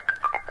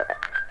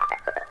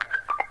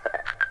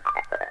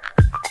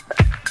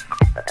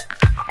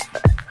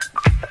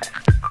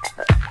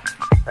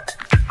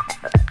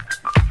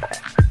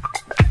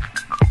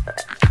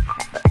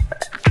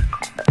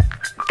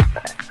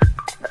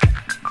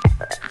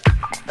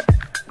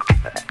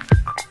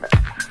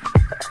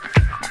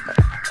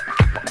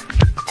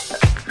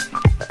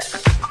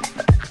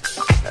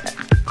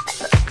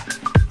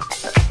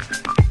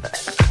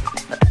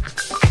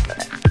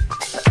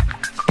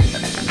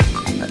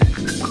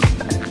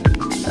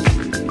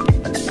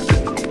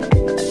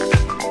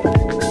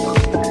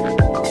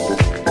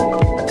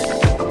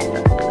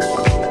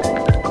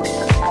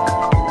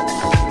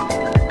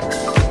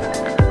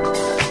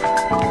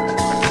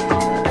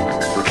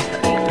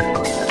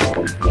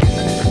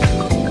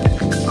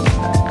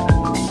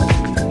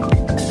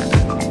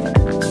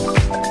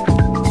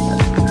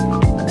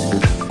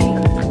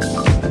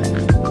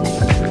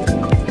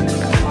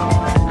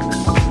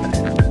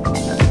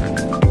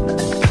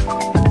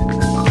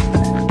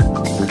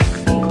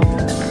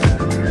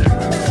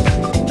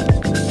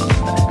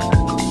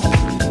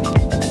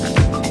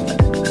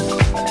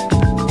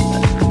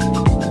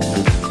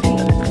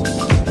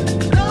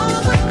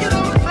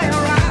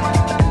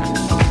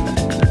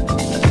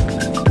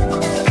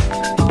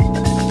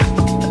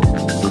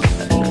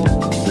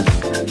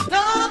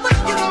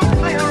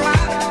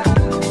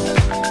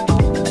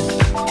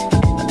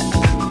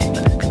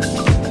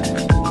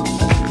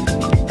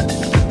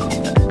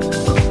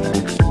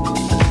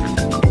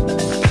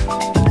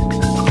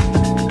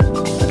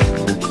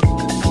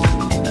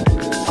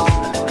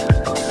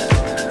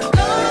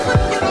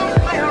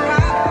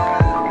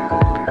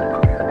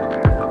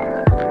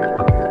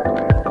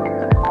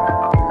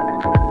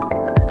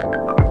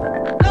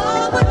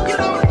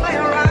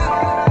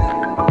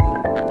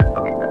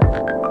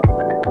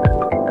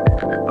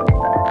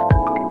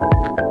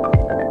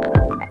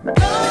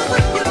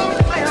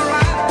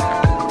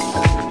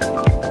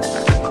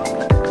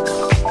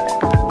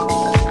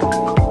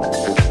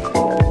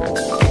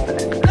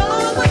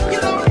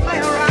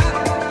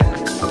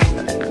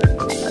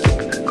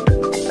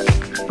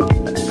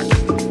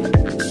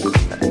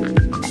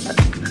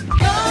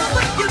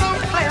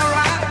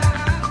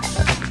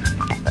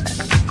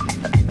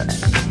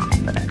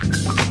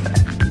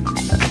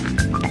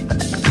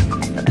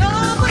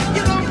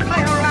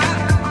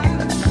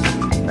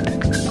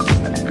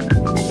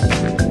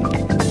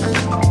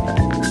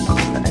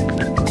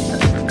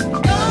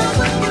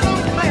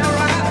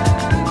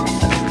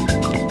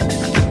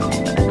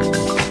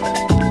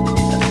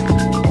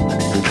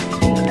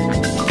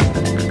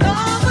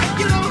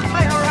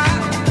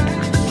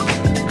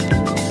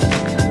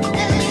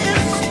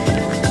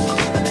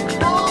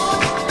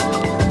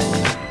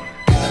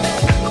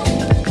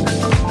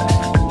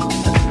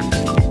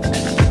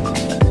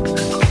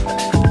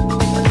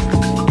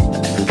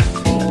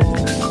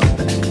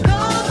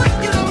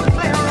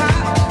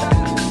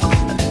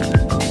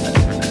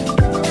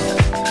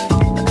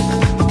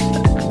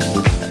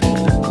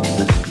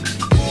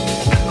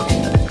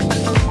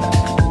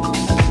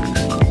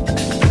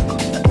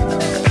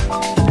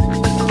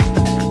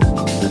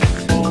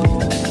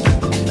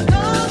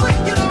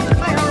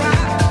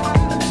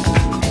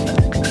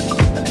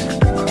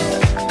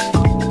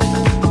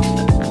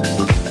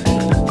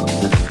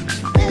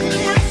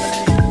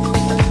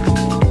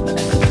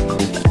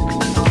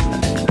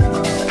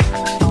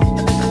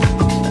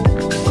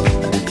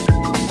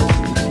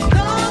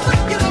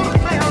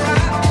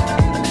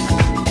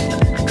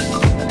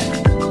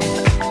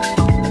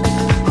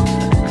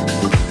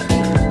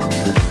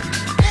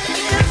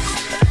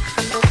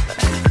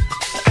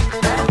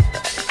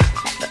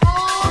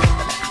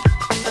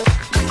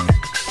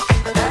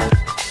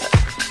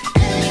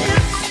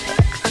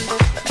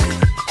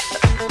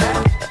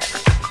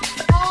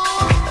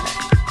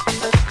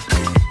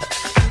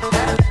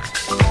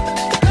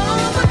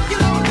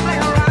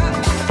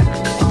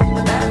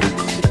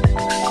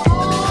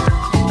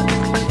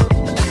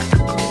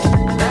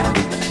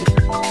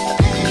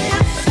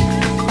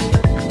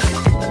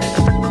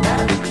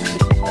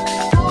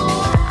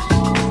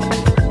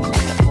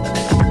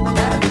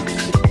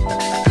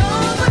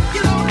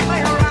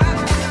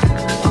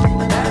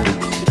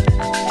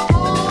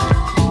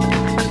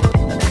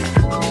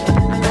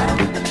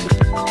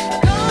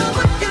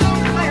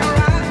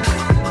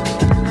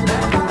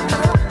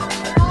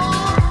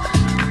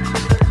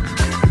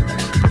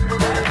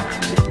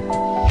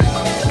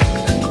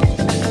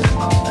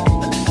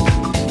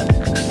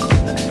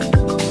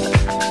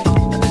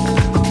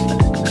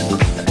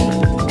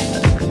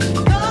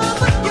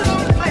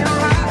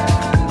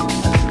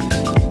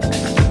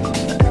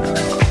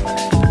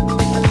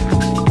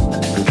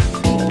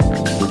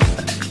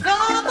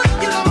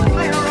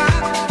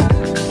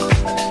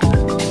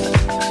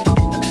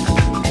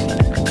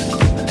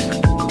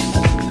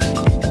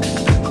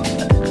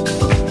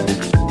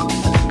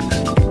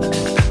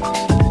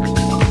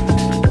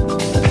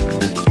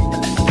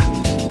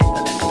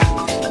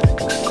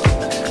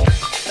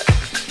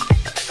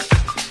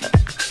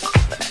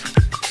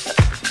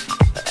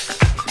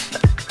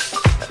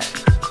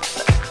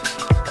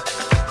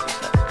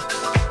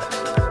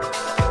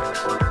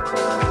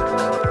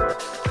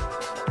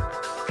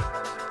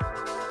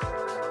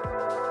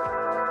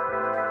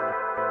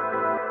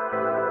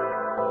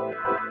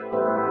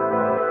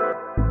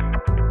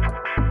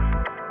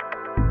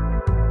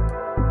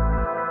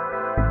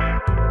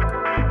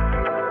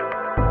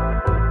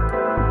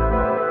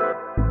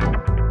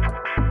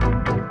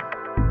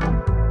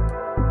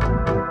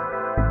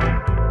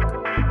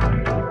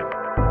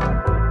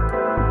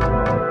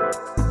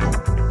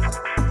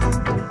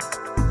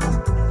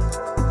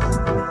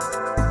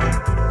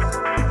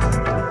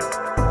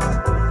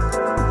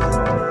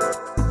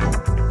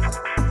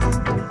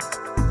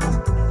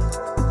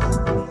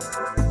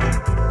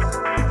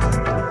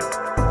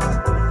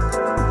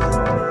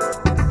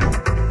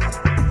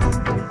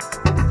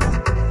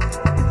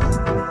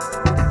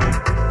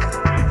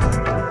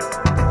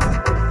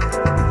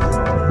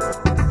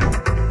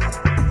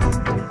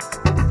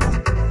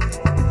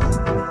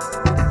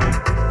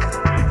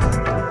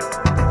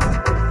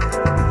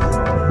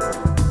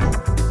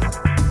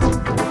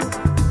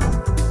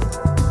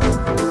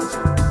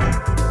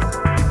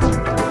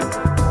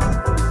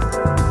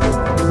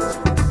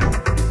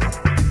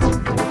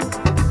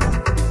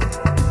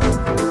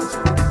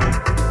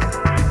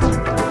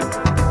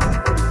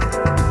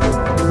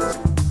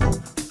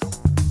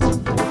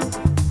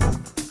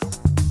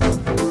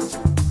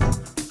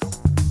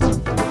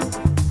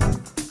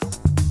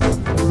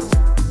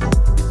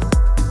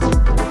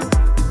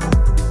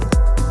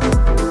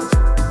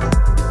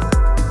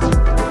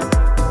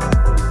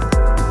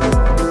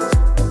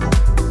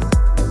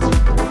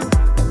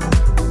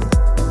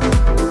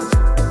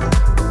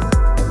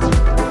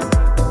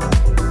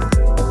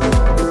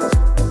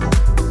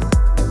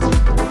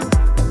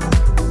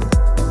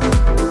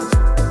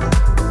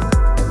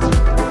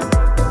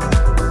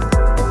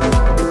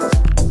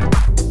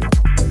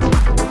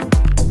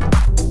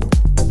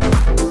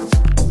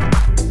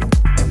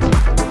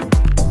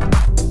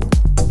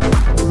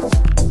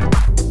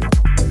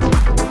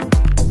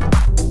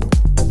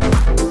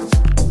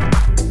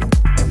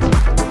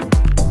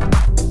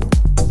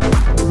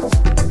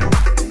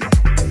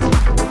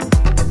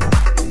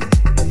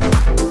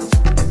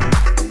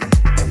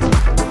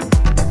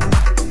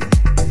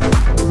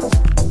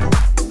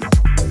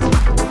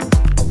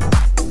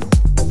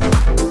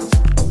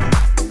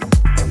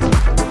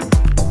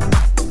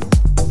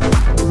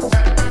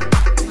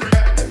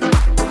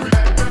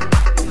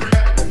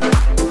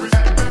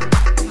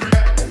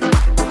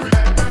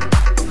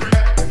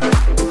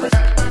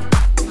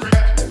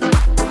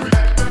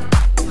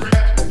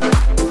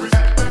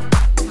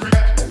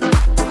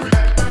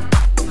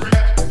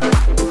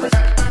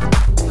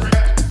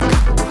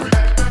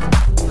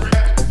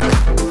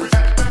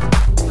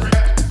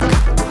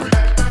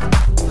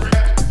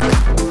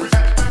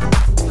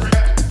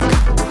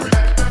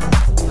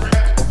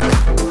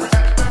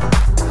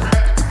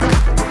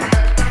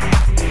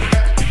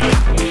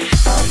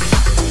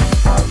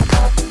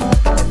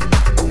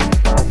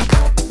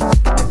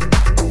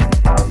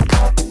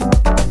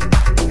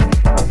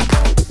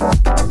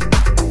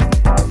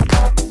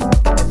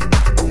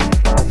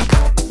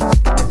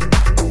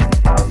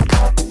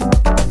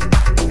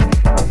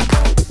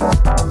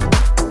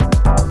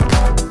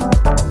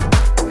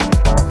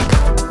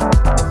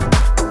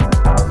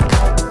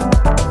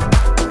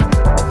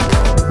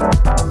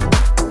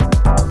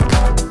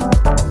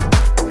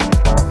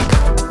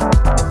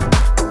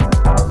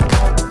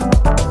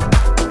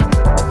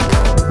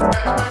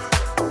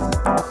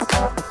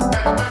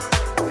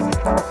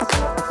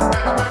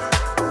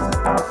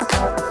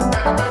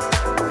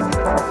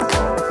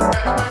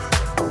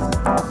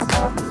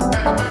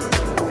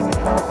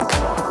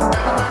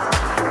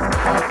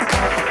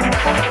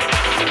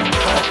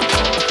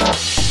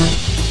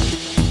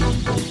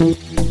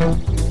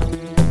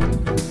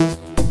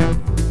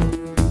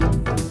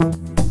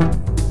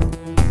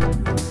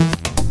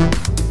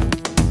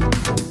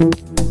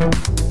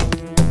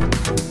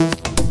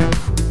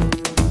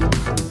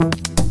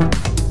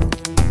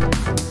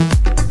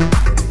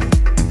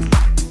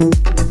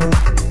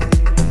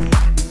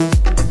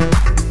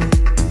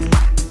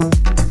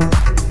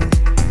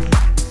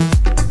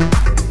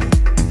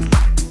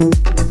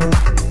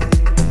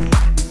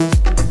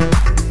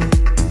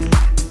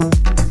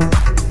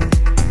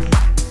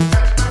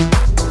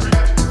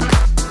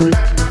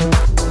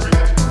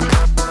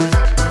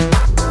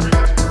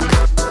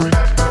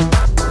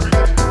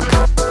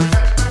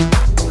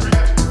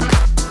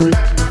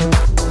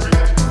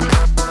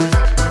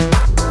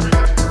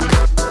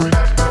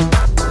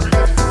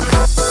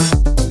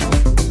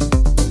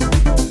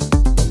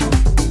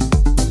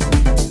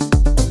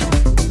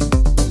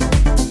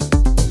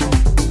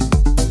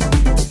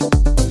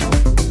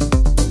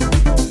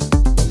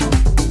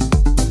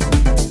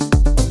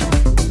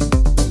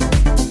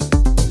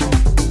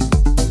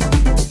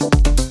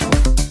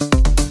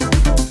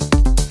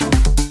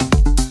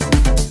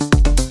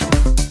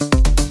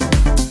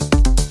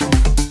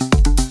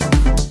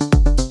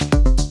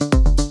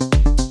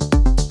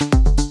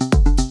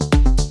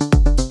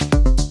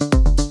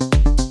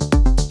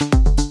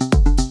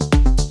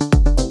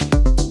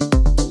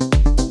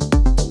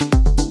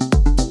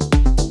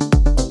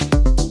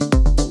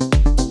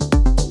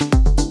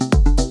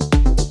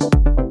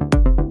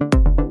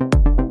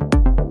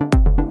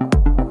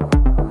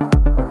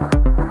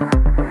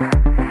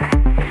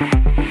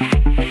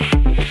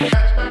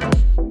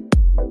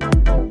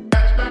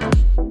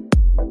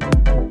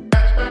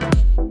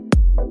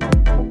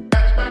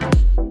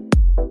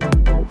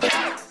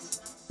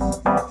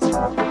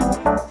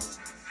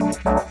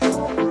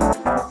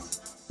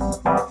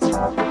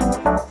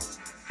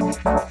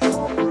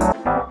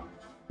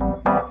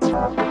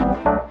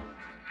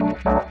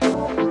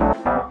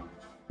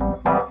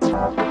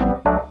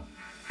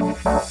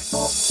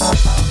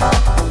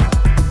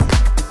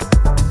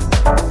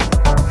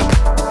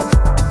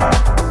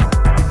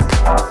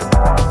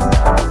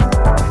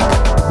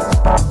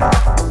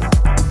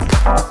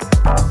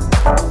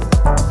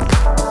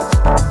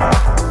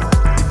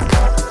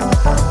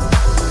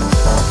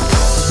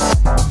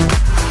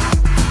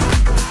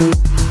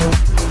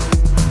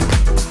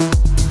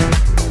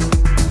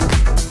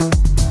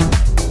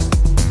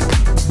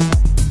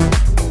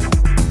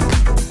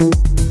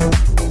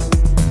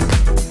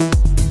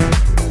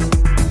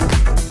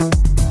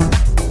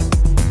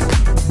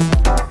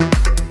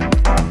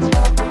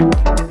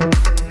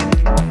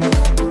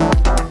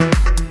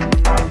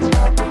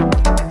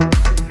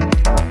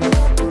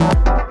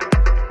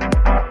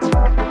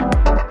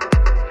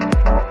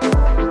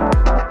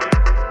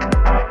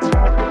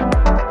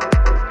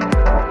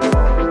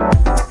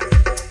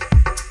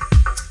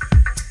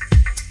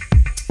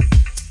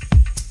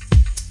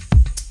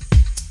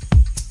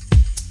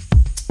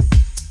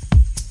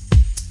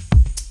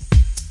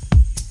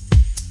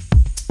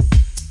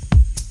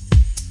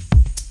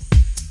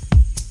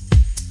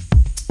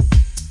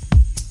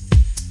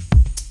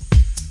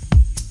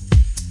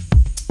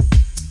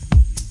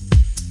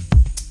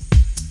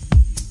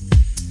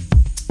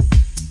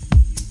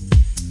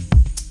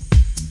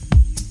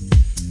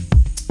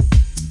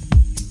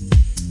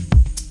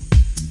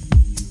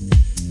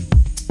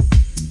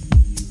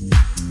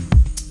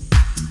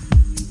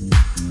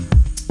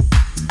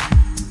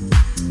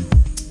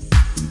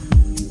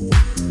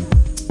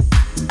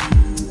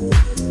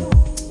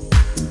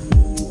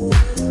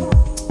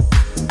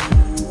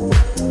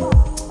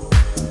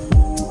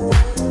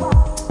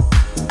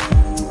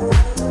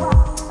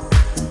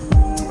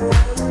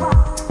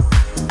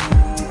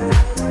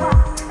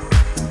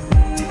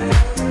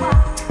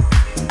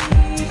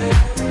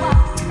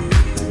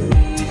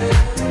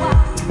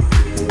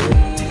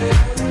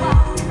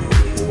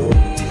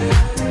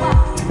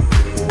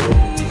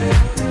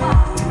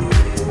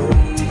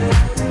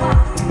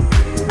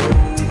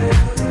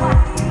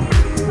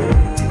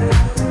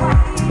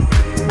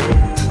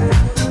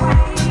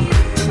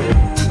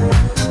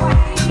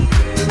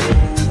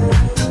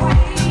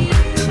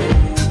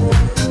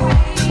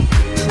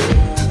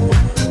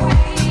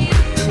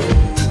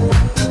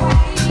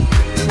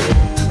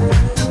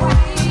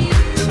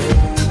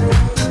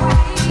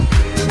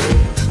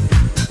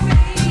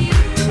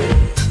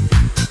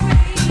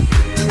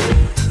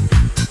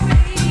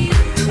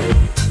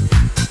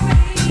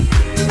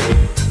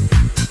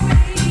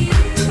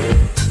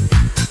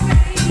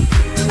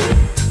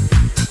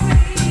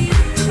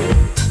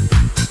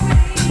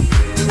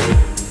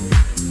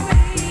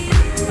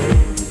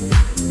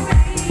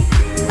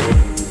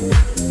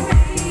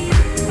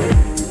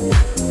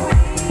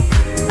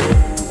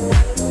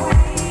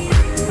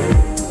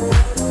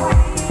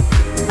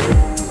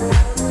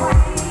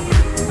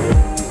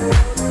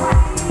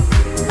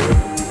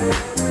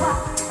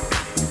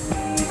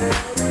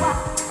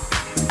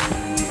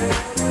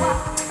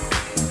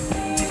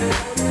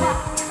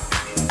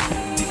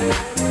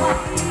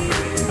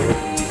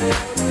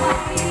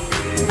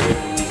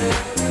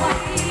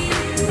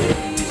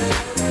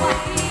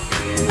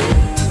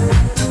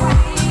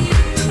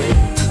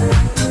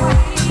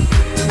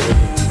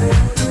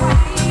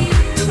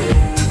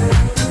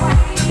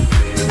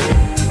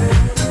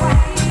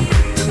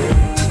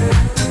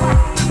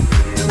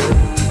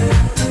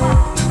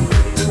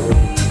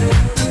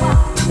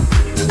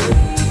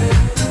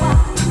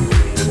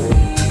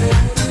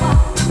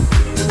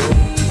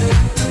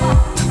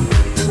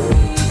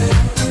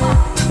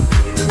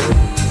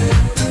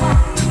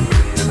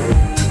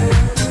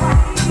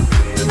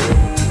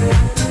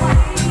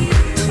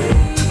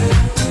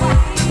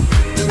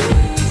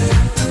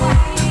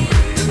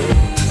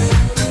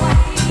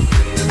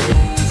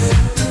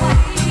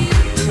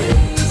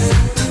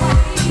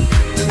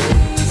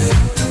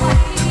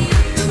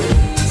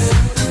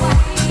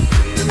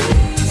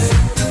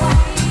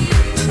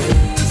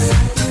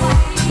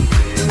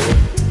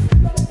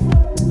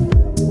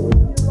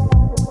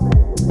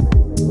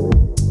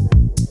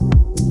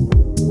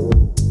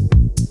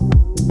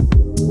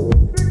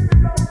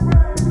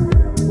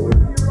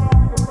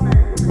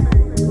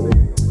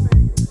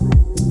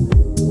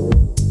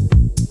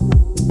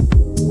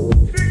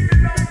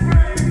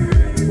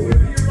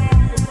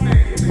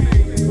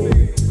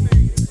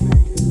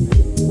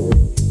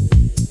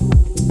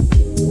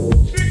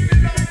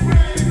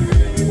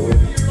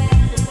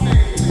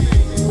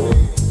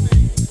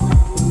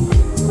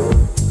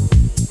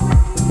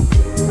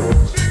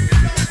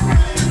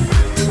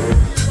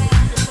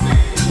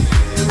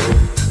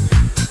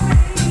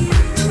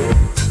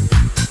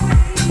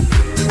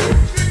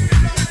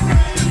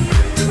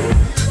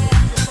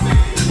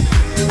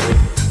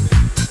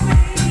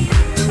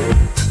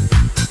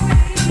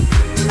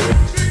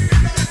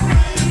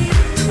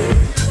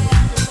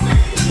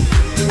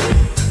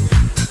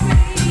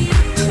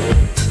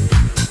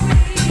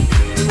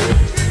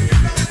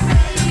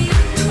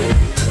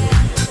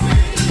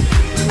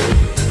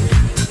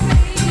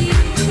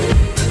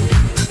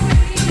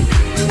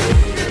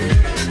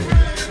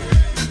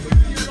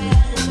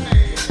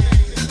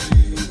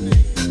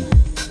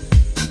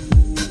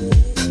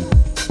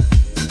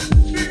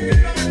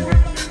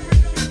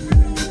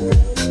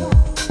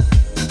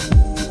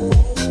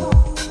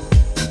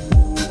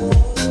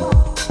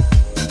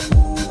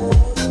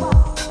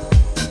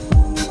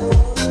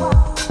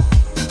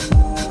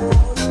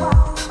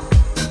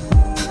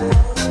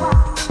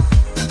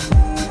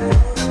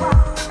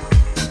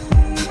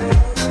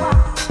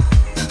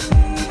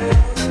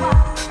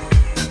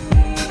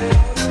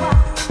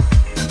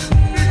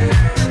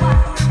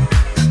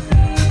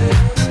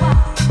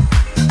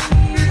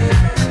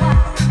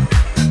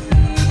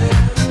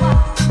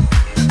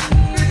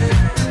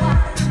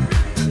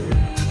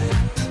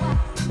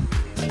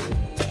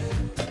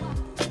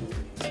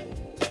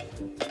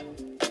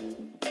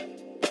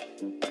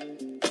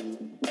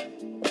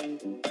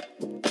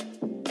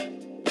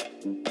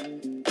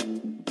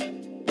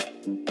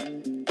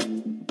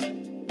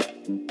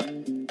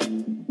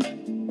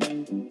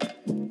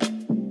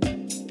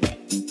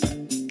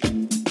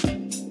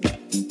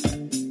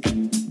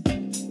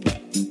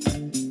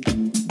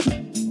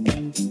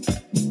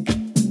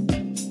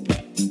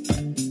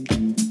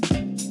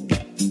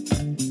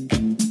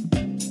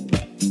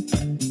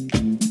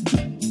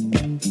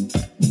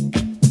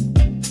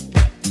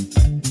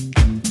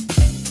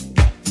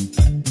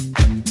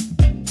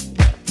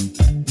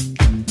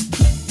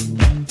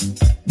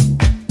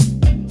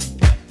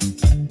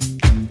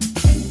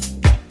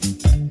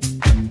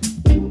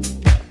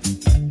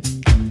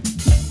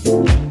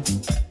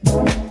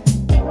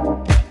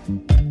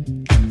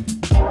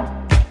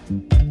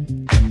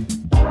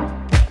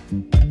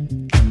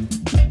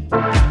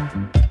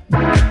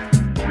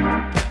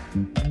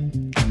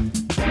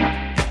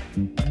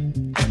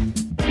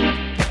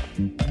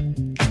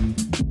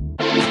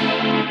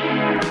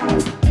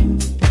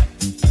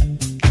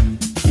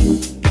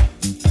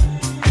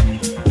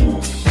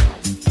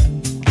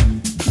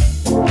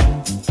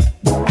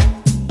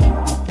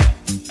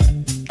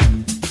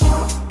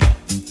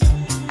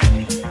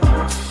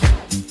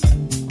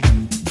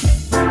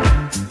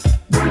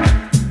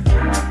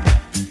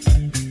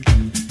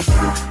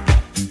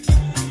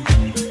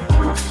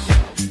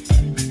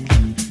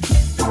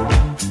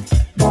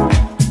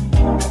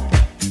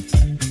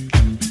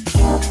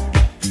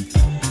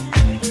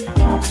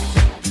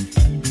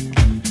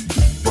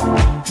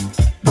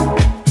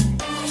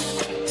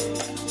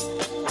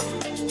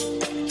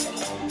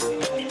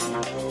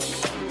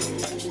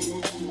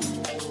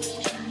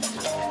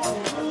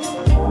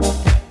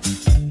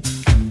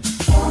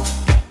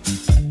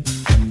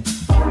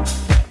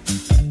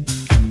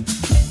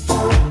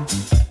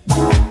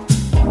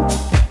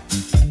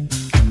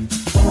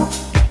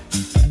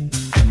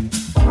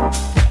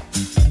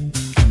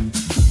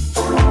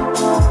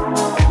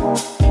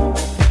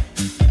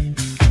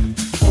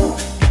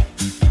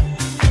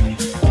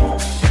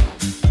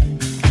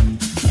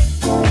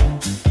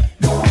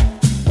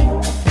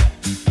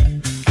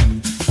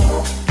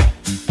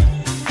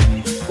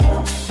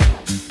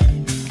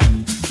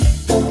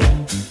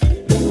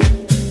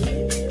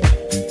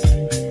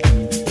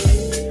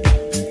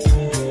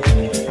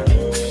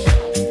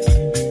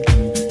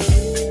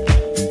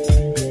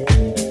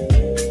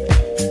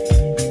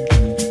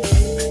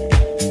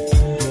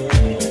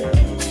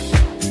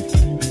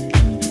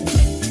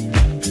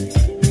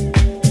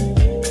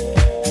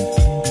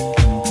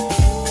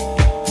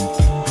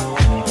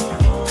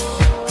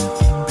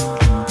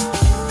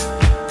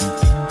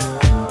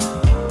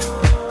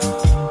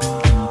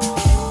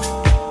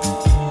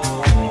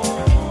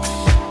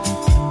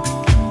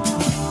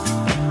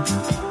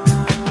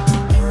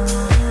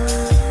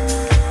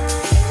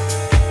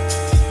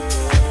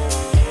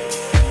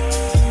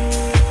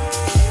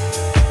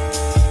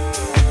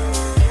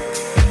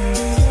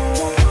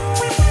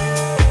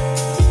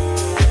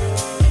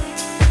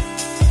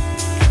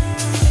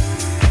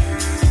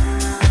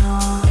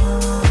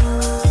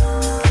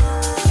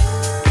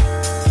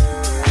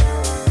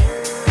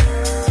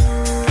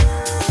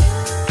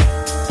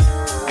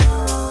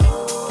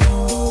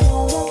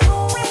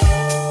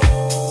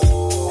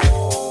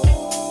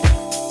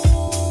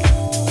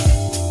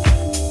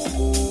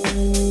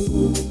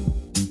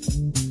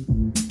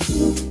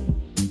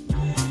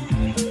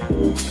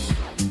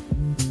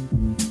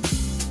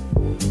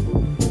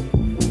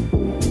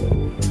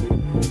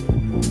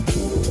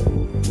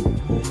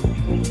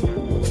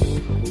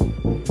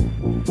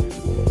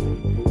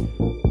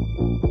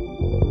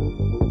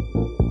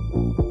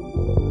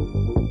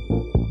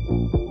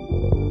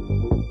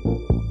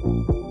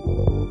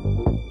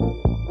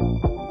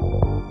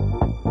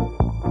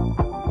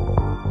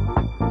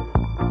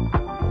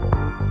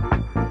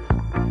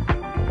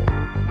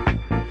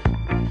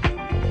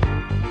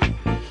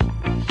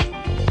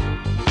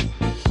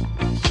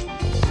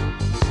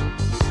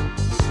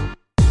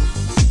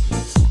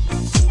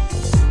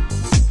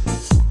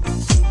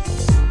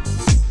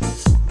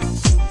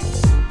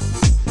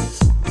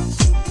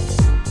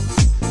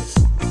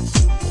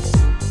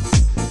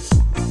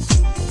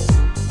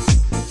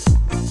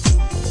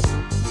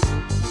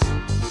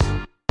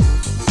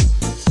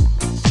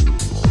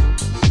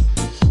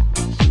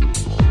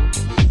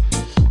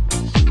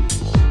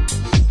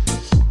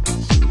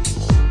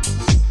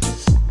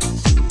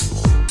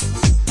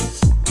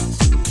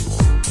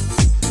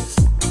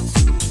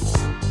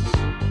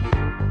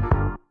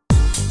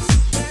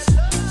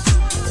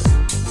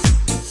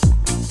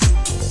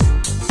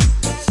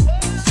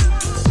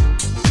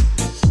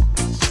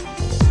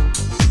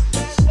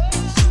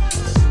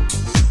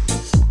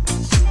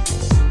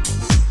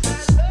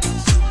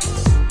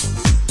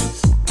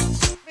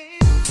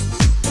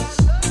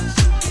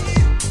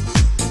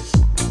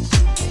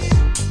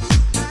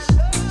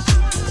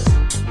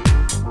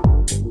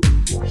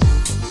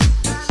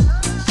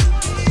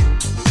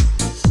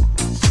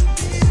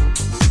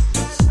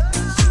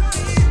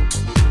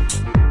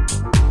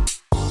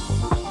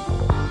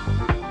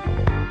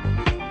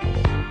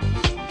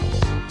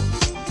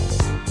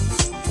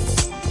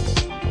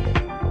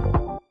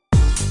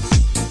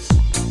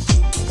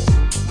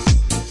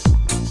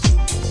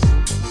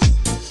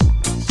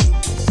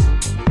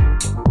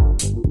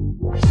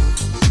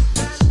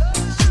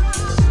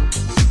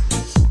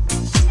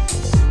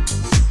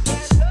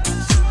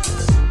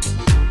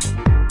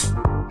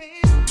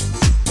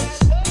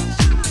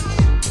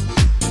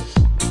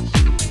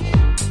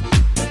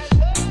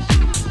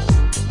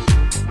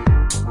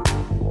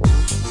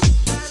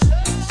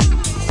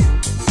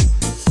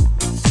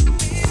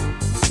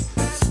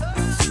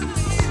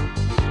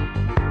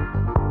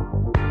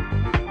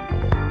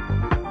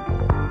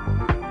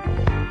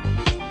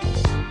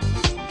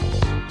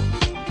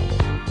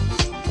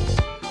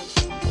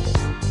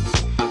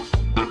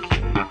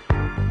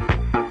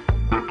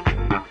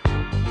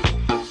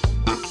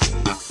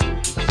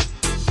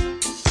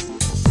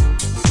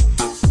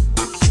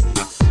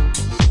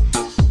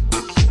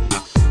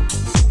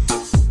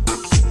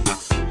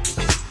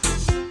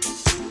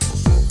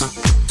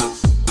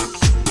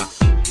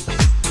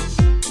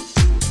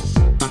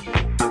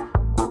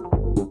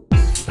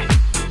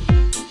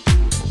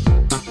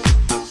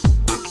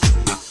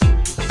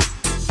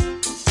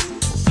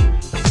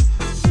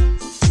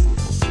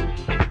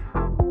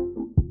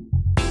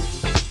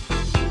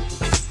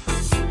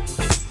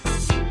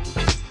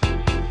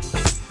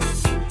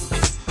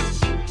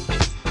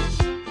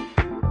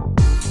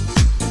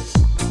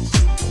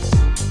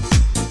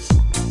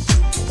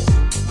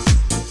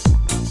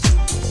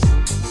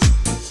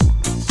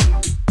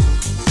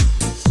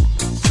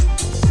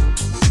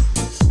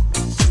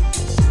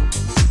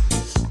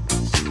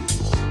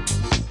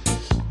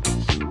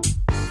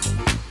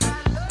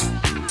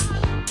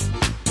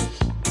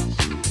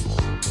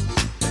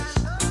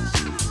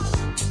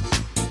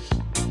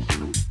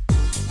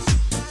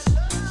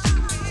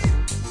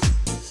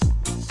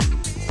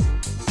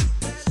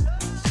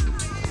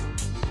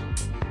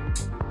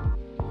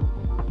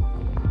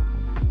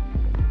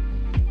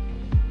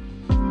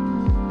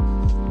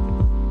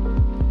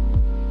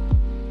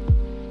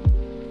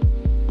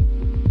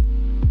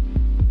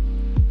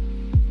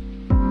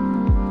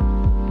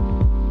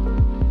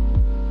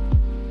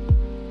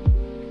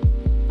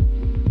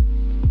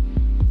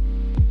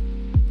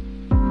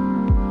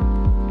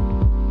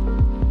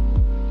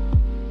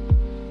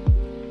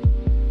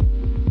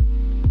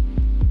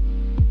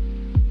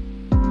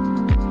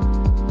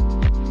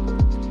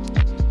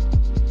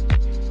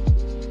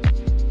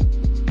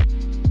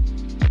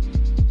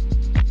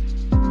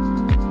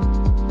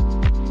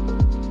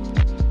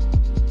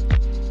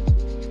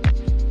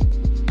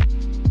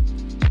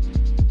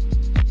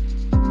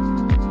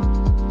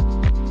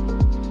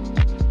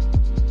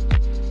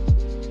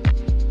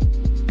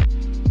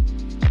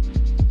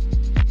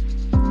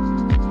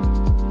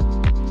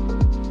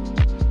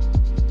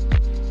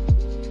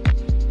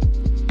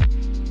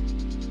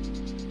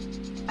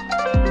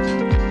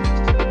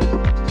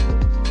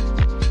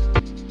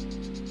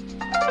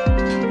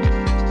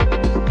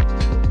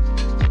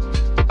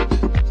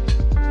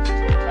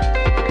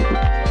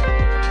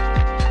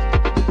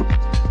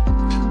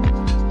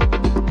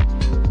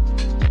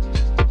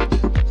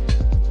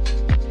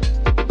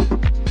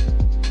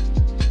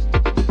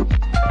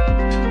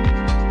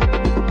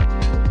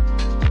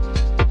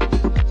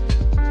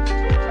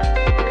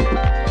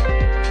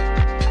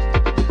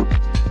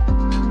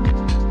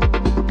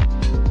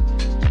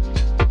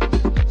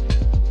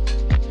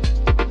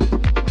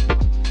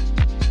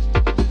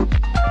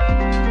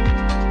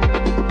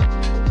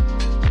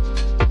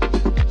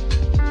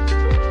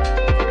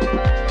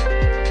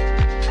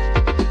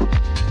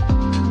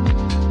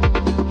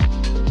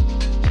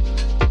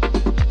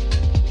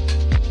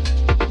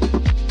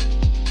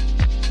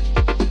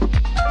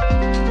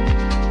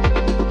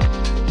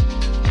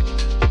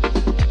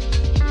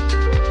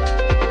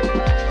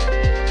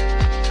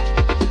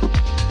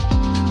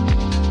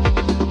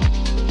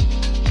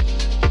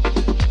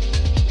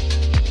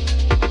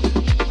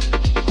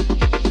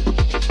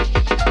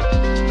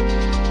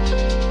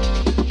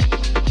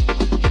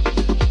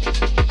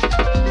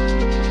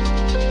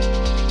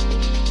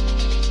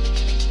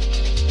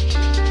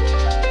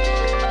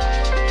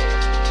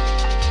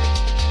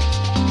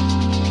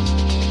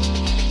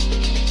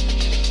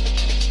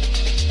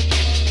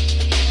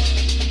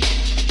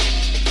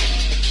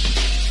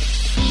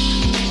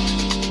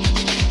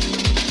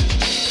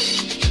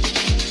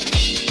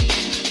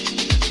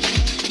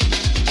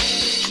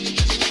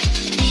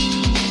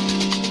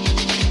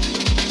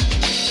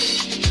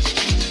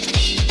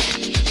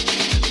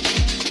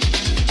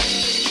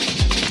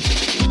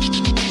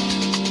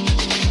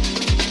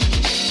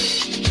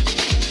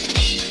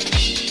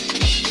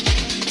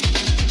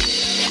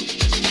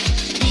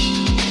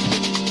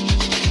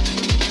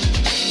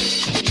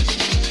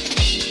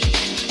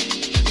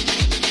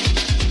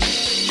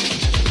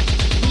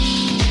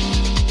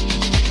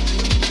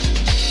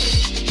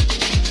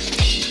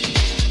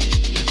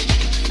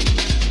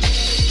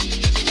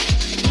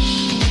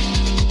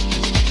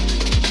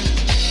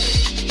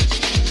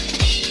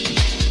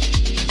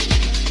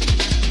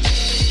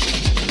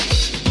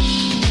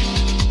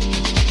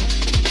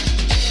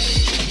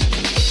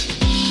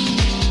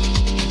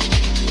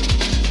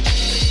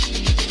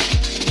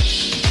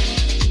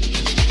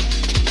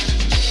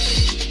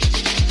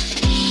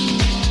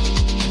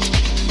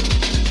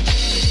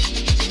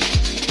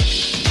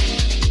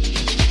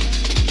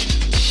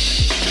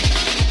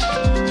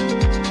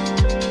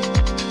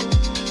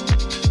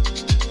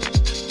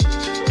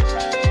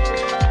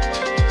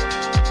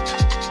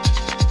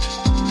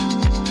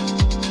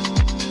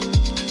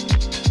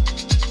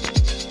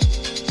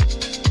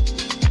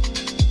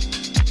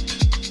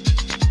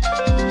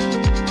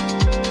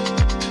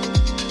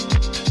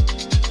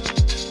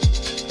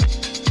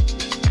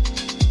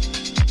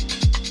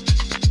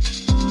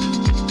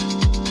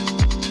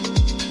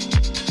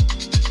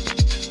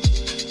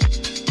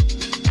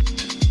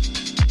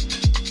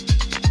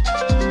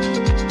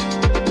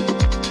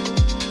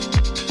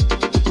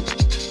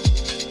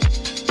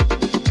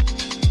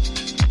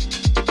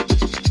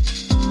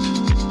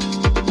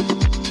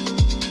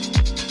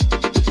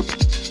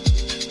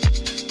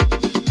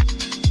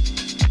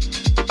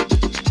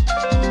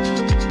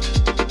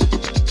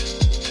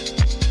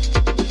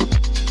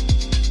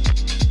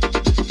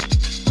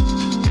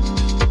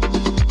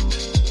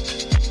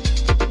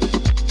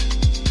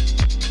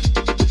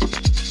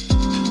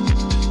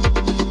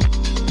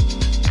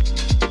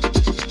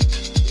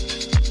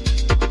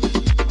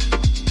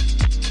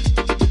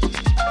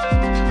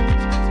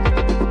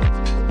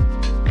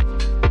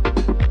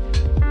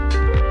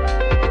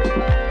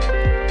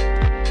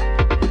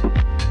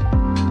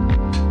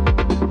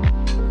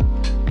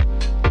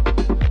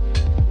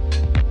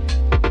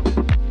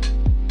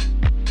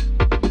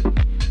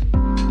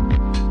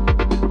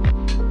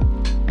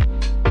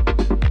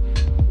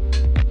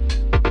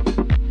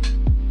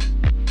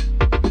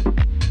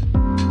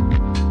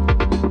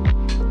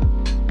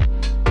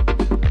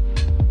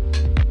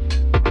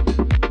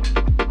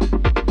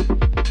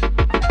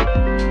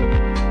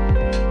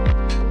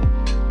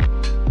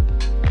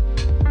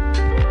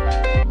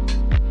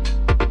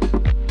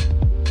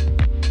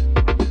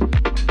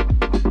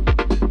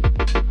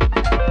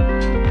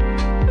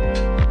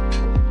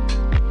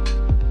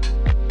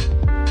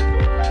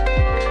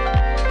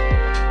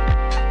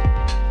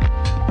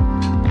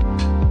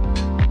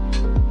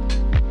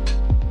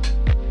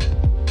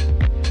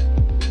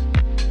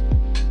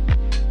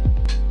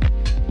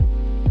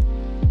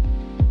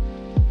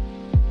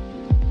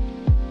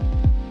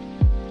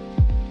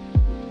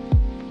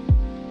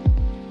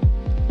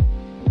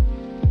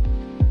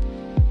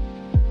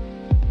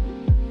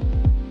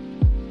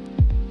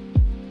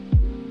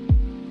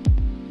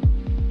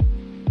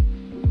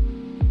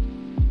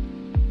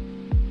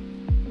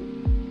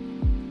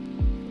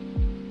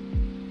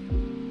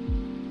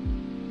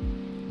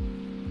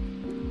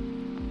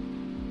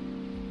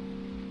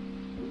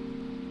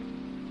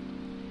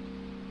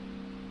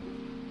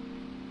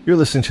 You're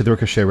listening to the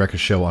Ricochet Record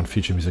Show on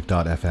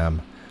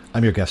FutureMusic.fm.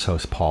 I'm your guest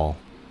host, Paul,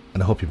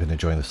 and I hope you've been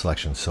enjoying the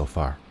selection so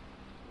far.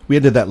 We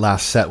ended that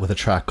last set with a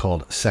track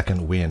called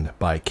Second Wind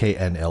by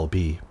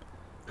KNLB,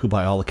 who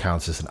by all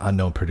accounts is an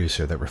unknown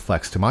producer that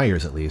reflects, to my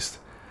ears at least,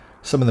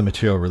 some of the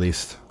material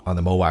released on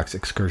the Mowax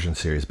Excursion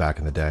series back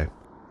in the day,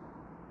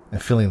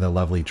 and filling the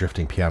lovely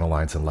drifting piano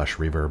lines and lush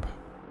reverb.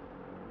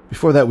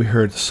 Before that we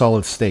heard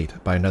Solid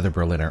State by another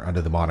Berliner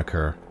under the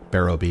moniker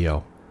Barrow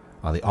Bio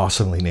on the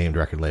awesomely named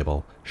record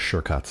label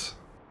Surecuts.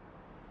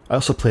 I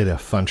also played a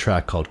fun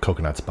track called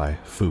Coconuts by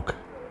Fook,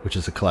 which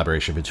is a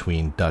collaboration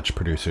between Dutch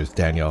producers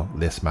Daniel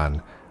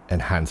Lisman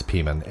and Hans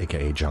Piemann,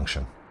 aka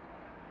Junction.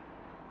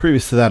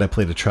 Previous to that I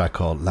played a track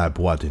called La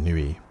Boîte de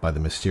Nuit by the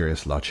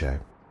mysterious Loche.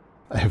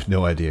 I have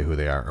no idea who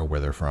they are or where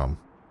they're from.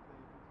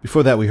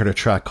 Before that we heard a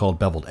track called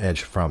Beveled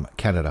Edge from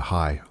Canada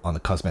High on the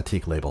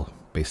Cosmetique label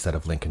based out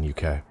of Lincoln,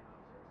 UK.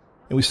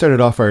 And we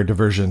started off our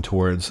diversion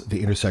towards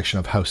the intersection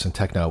of house and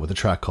techno with a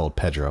track called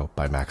Pedro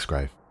by Max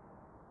Greif.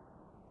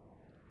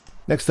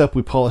 Next up,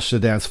 we polished the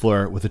dance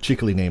floor with a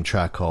cheekily named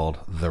track called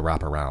The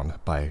Wraparound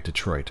by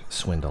Detroit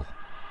Swindle.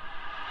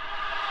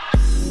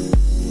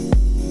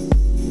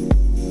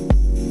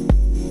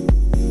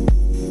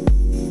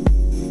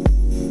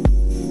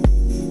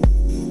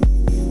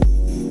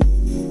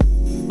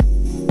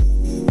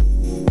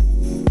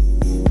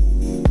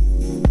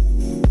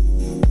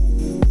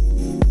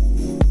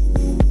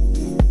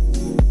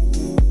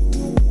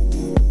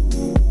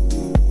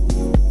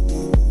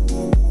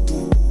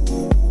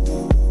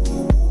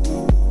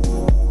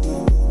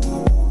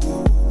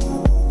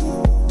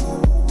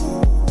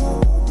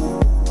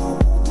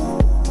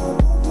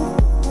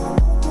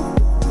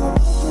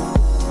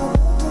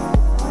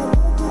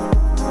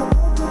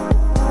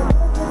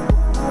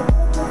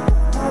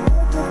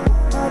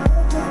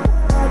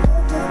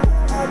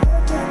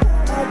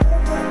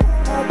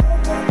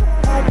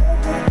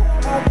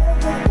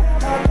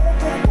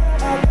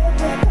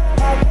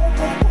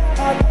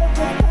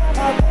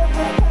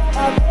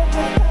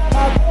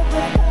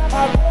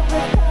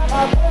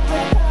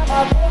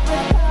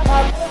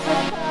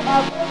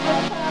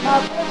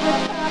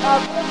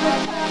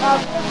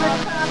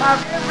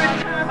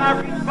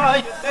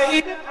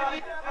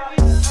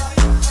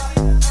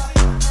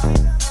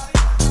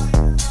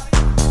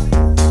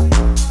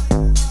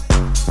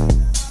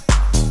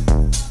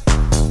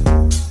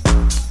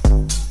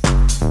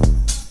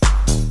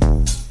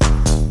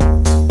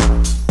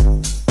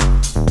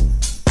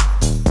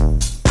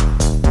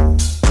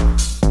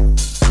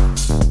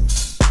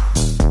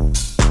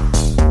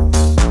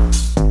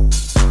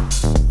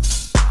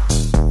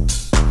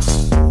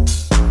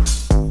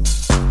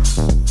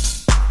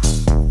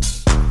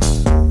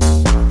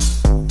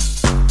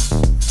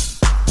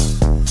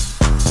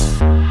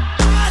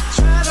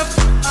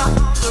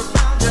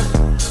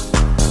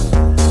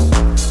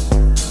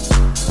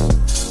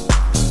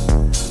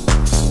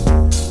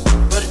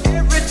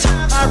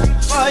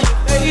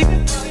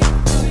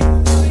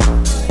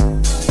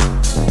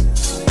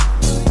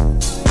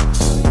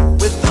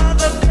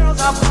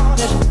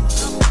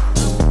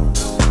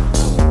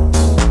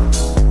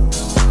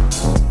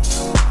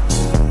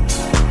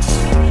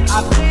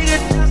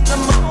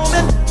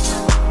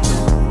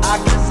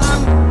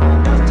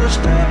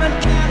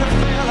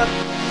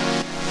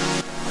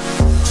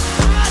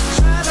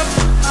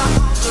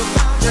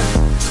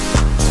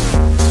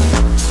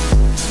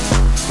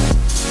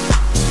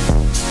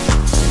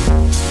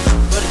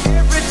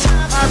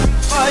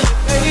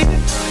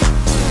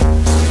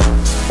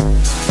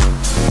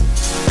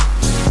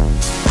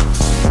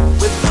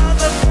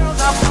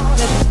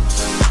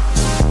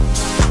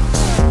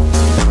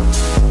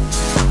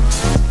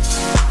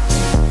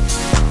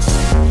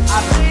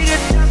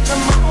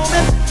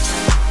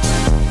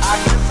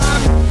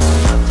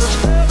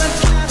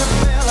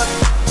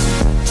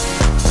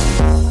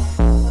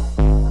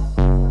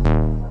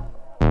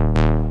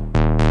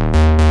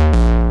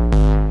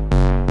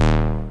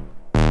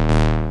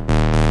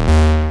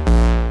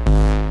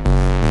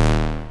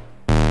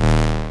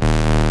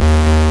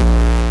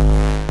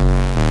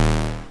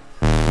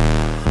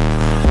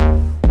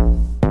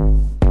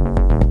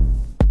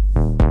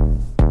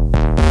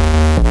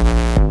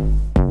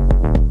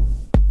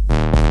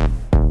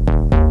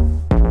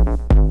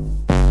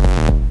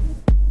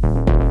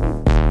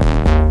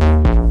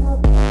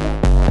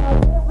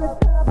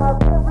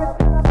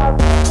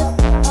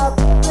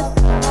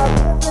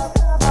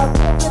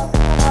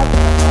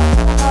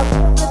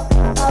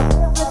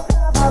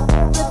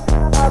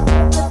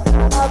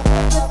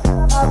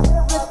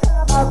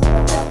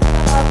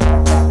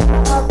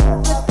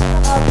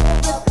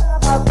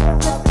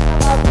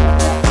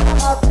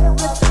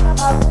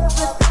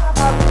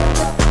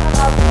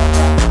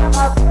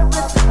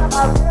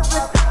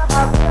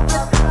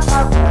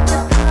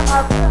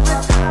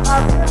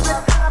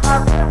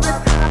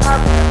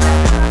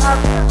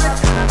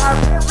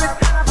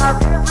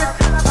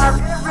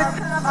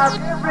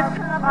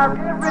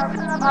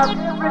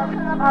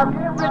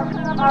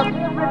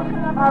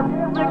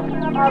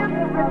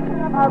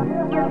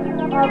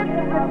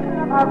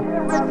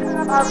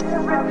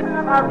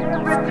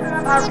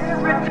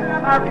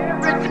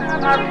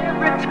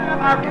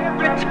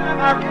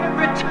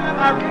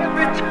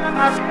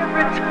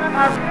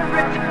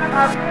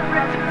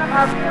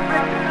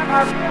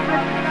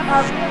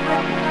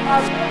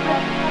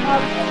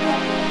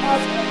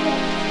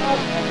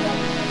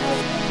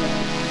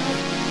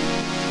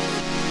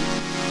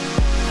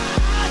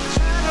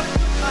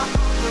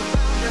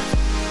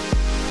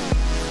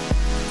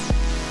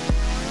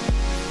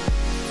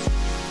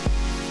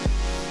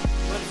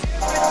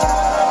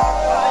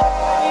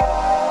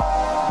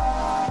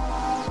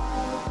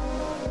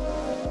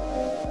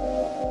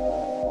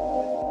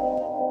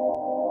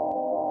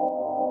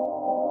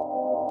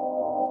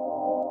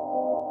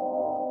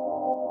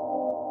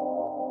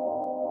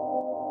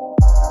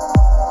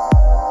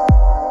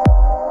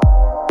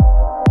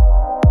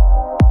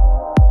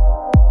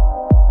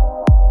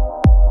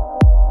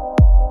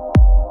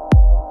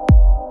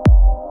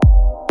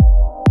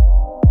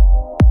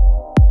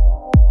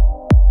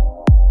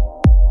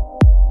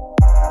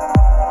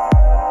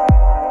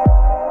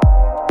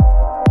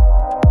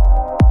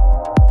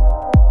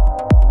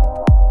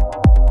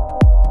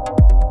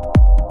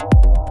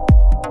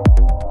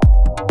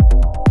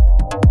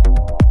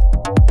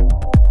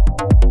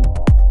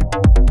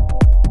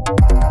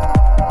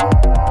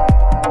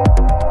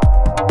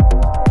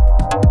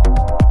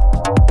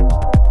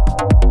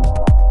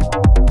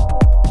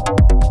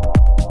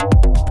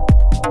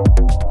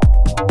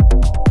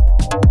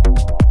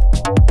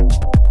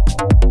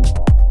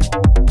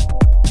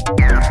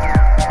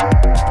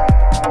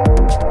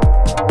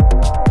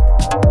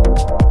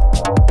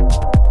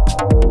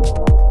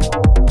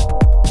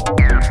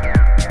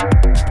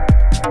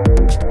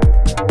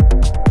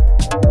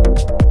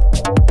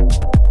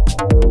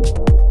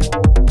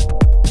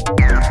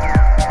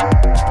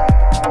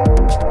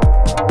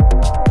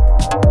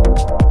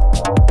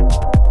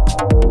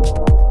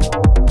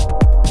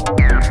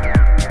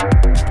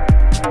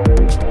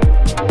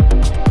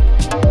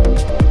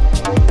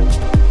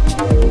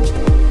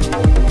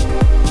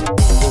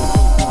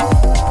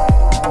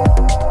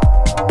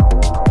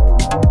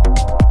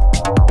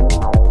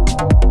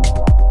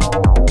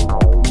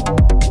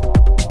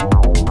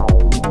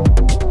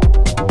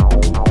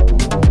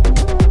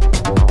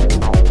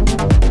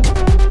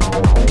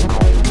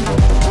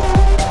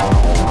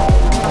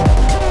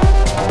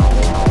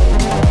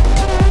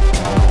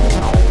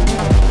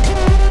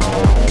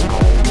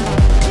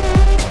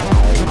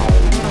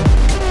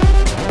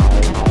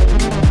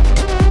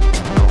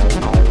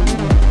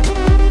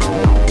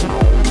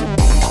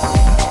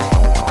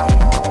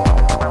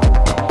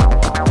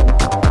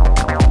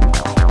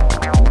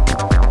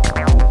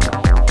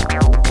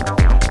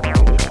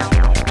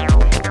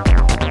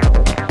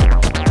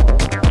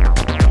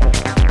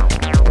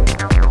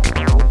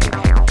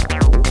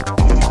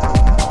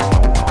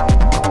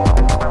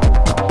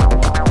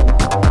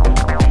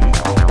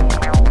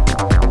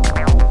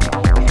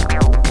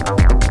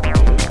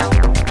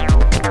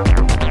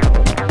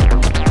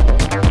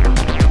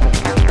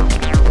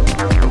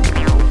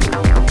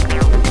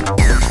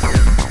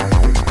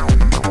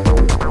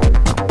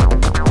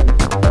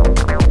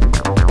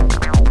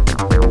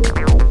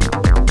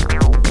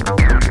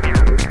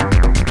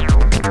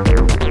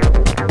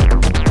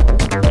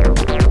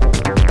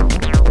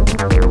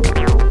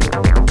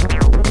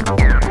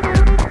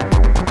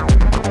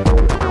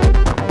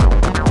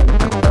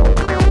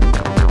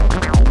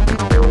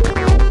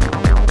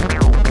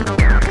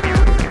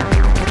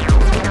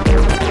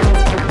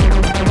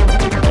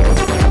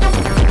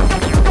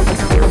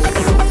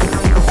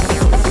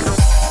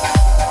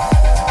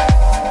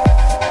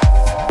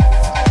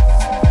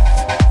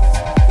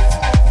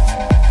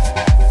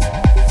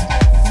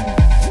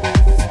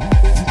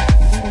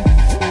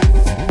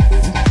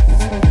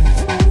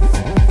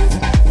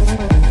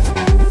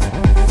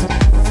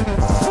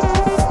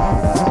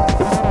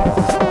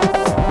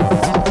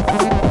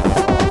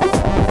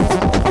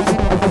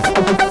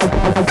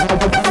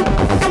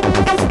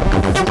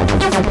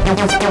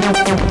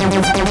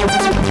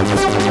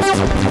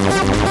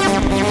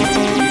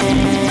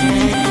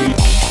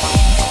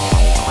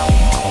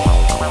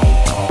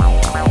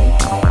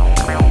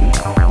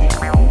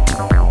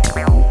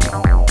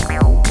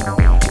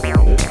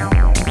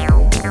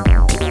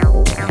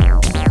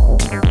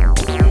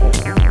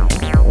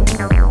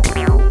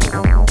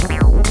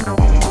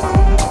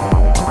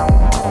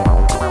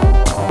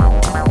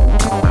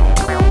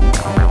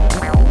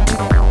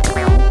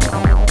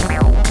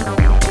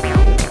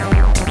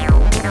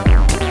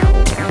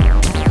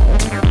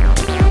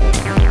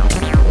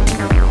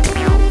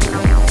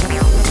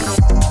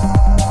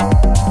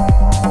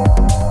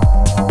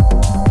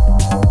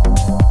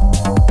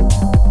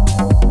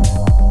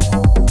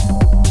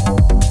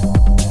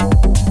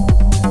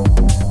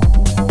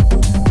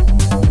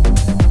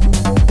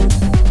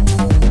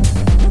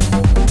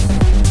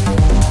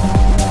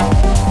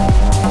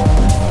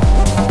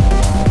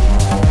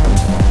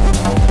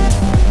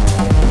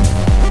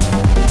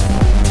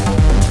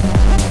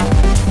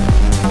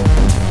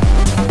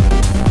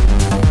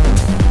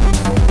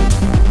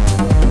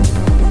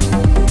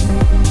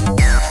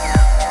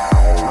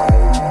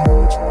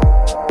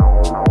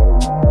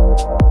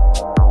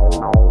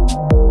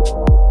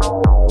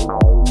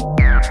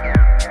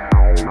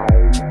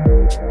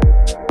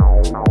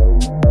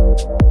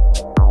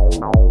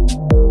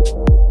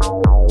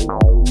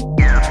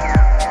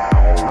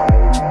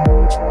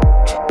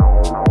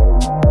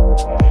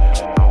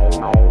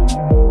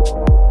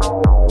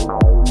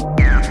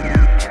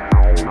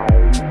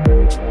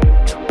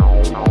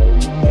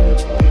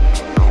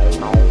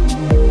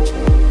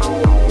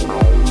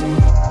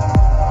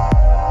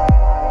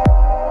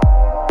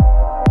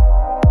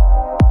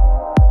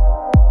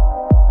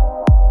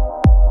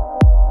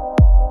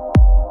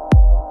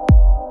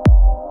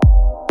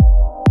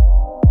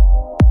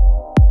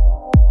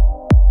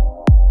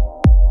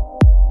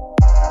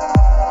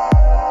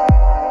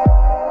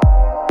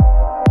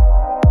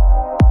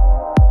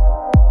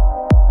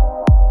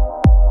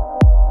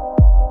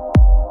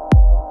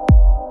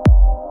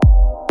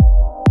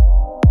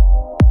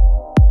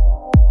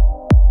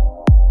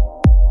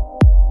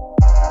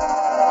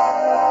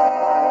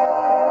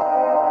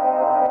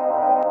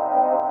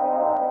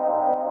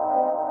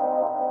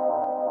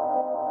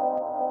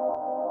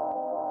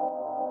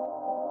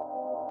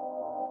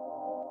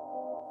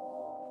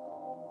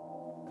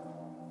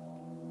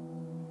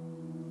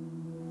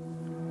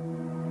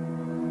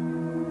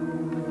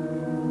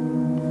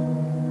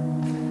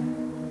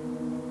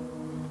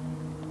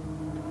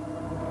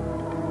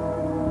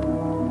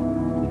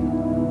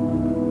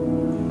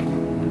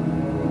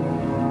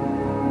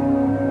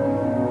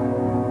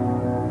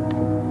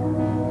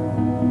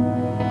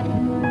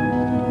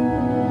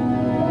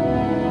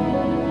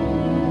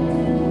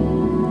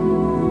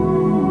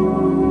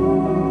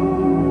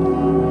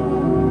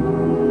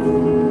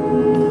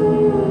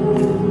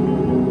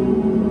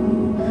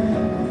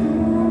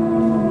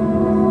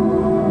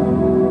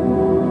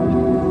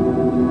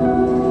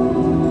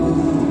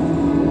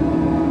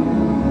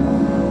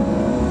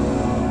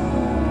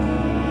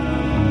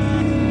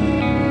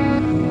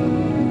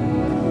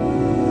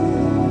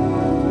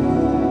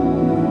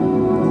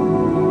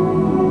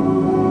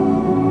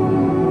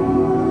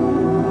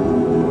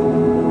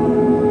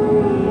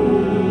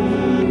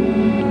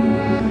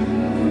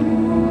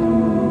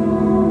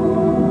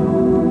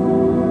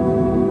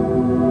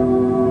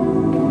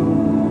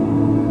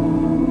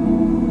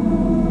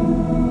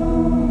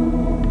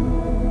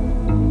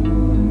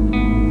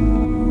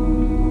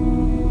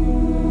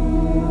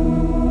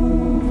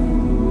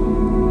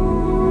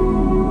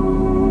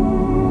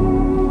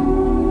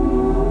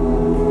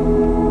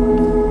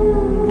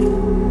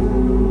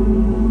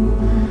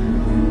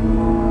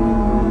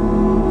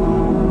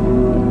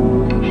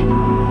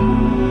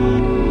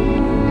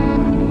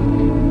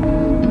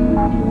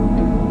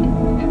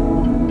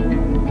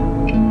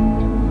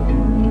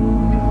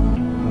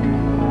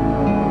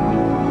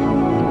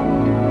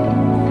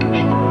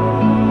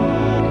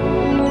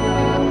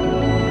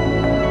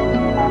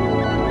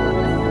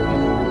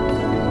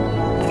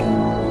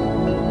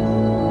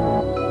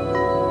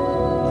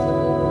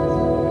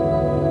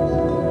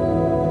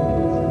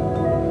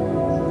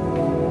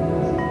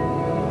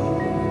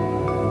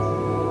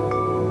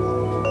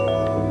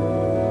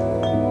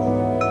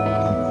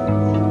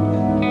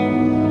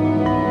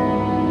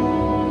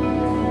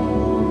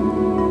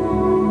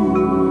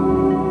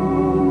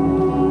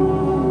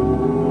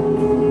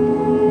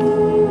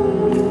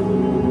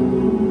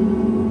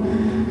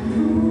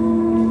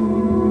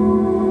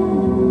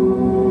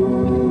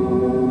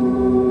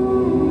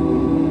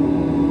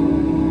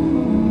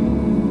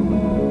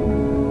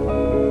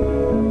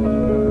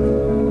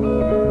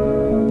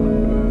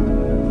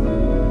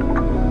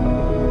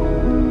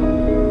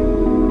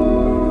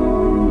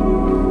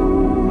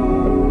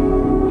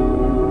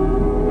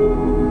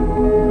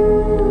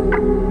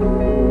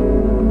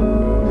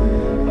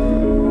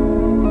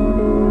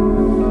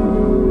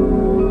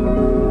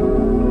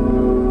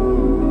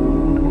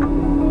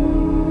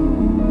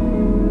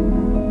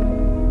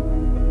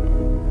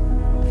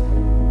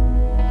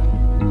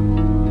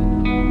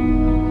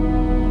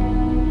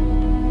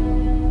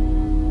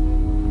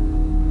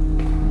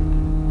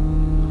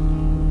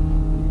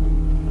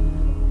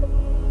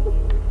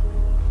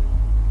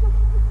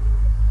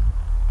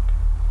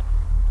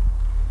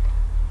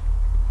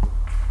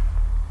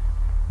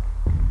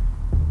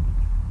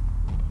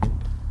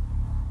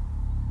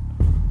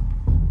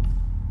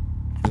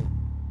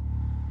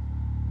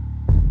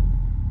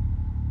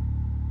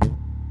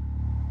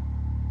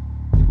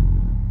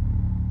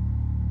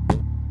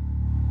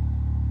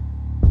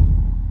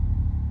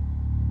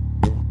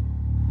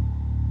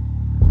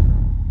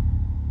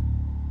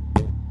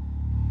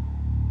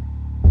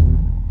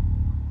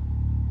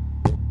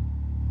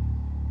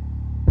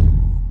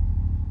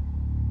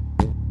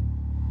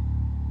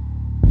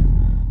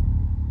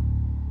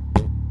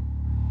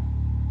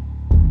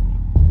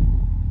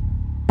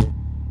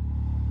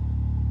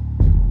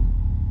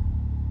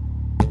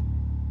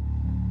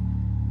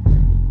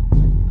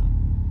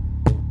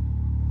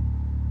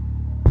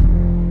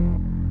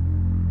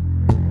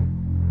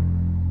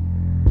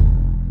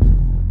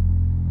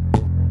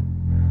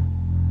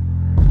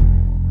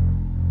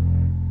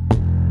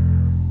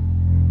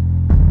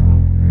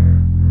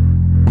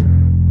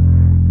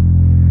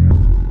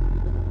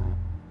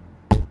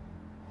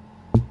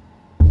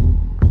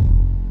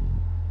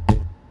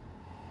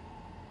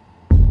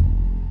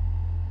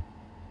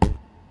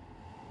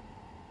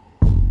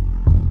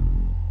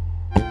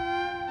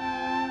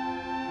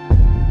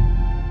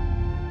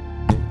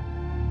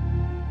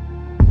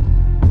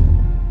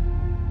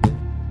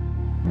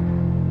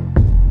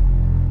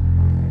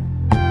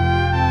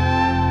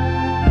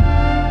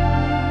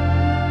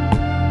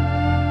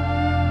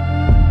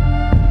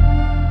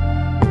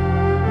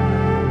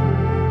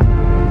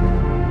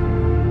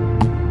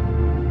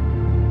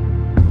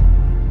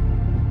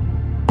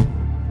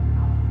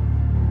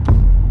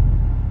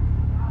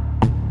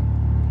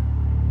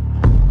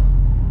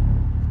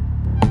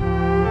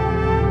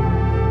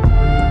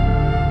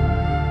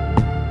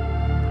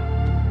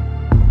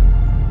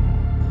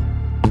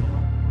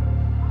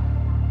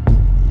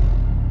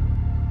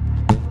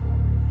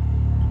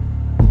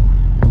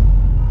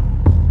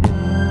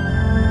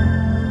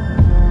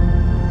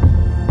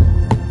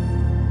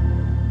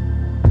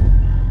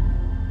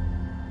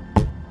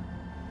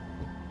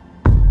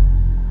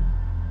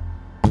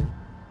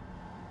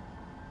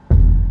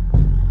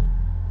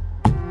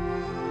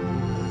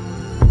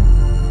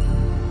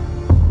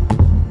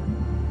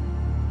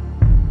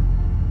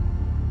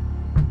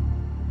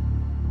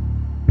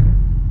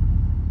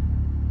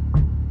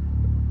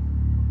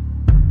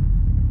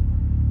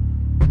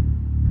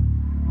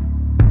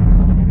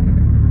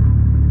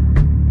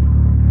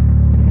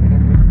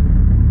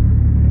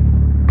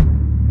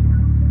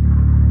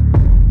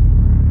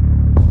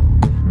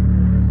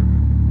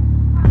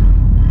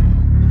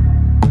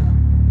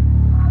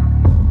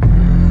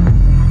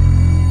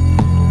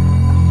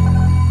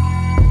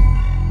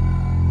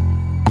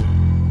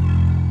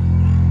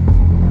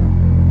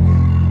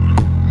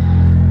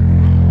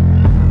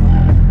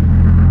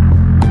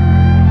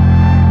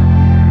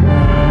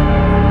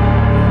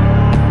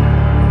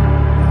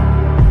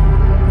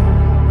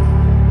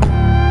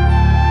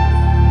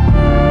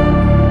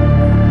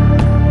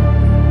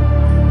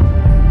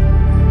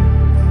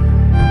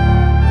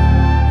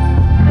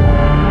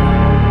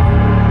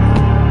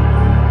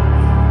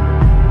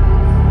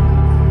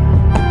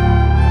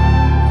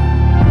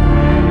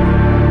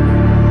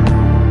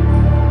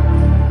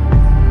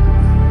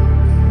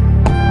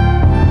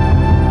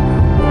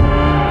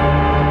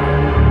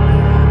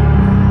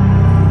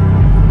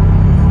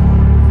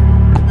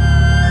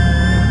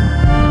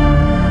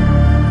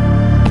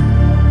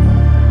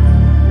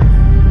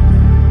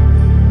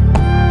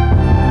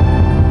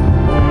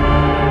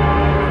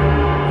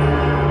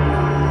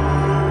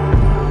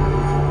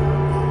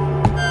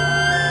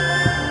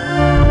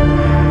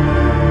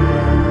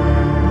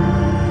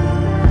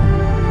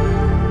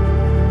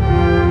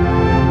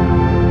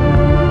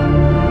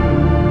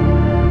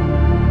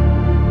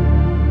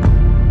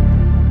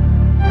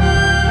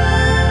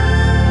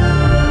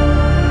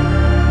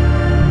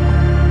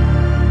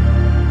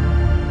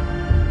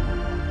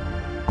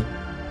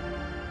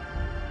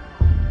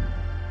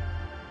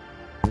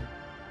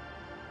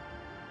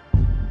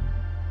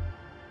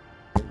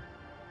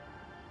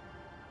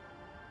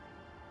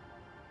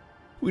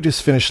 We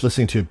just finished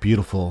listening to a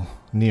beautiful,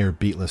 near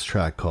beatless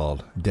track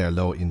called Der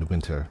Loh in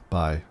Winter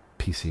by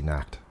PC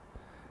Nacht.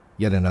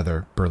 Yet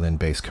another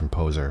Berlin-based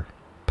composer,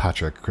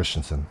 Patrick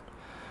Christensen,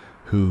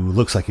 who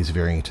looks like he's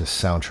veering into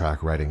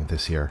soundtrack writing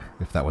this year,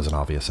 if that wasn't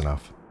obvious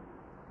enough.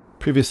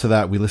 Previous to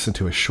that, we listened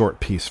to a short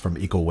piece from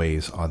Equal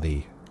Ways on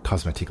the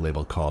Cosmetique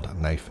label called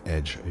Knife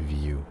Edge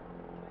View.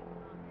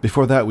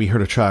 Before that, we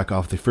heard a track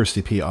off the first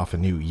EP off a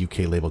new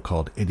UK label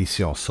called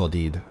Edition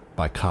Sordide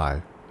by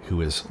Kai, who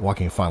is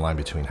walking a fine line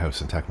between house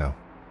and techno.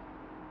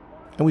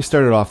 And we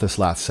started off this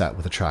last set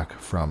with a track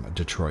from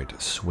Detroit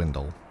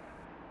Swindle.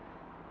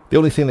 The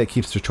only thing that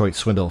keeps Detroit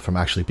Swindle from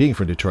actually being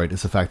from Detroit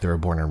is the fact they were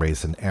born and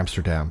raised in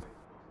Amsterdam.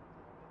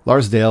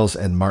 Lars Dales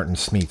and Martin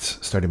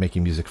Smeets started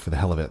making music for the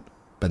hell of it,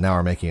 but now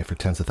are making it for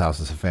tens of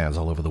thousands of fans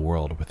all over the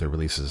world with their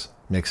releases,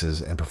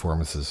 mixes, and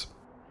performances.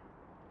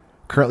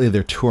 Currently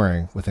they're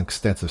touring with an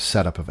extensive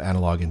setup of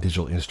analog and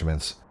digital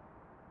instruments.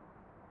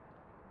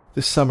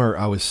 This summer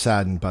I was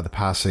saddened by the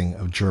passing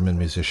of German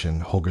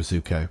musician Holger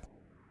Zuke,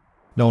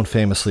 known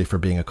famously for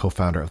being a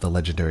co-founder of the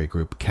legendary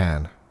group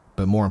Can,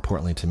 but more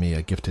importantly to me,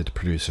 a gifted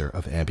producer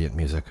of ambient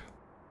music.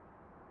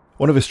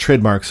 One of his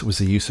trademarks was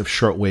the use of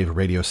shortwave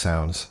radio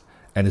sounds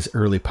and his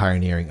early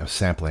pioneering of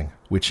sampling,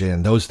 which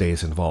in those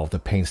days involved the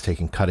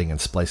painstaking cutting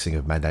and splicing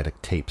of magnetic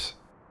tapes.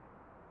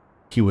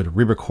 He would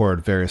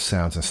re-record various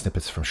sounds and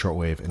snippets from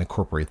shortwave and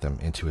incorporate them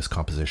into his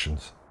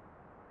compositions.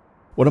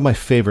 One of my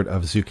favorite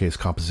of Zuke's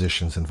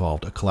compositions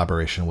involved a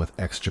collaboration with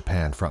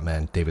ex-Japan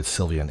frontman David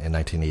Sylvian in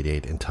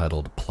 1988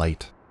 entitled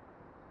Plight.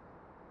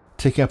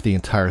 Taking up the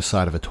entire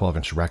side of a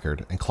 12-inch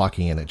record and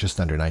clocking in at just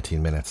under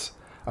 19 minutes,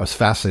 I was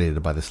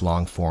fascinated by this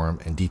long-form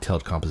and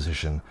detailed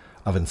composition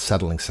of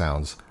unsettling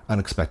sounds,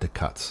 unexpected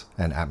cuts,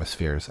 and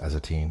atmospheres as a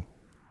teen.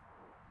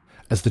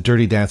 As the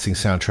Dirty Dancing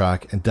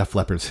soundtrack and Def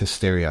Leppard's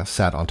Hysteria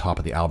sat on top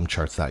of the album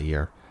charts that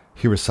year,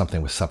 here was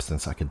something with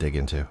substance I could dig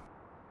into.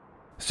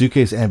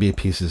 Zuke's ambient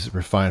pieces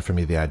refined for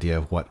me the idea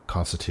of what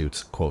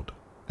constitutes, quote,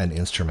 an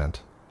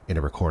instrument in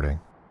a recording.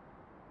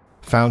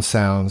 Found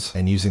sounds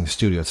and using the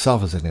studio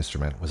itself as an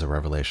instrument was a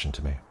revelation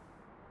to me.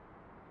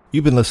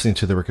 You've been listening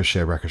to the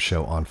Ricochet Record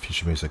Show on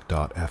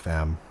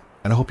FutureMusic.fm,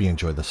 and I hope you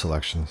enjoyed the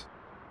selections.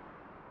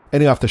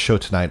 Ending off the show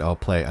tonight, I'll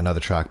play another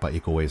track by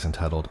Equal Ways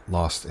entitled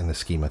Lost in the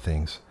Scheme of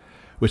Things,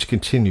 which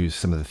continues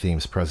some of the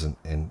themes present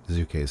in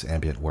Zuke's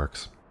ambient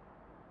works.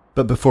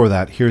 But before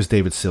that, here's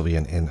David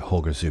Sylvian and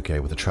Holger Zuke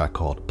with a track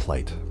called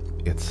Plight.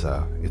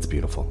 It's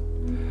beautiful.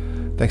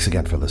 Thanks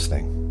again for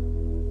listening.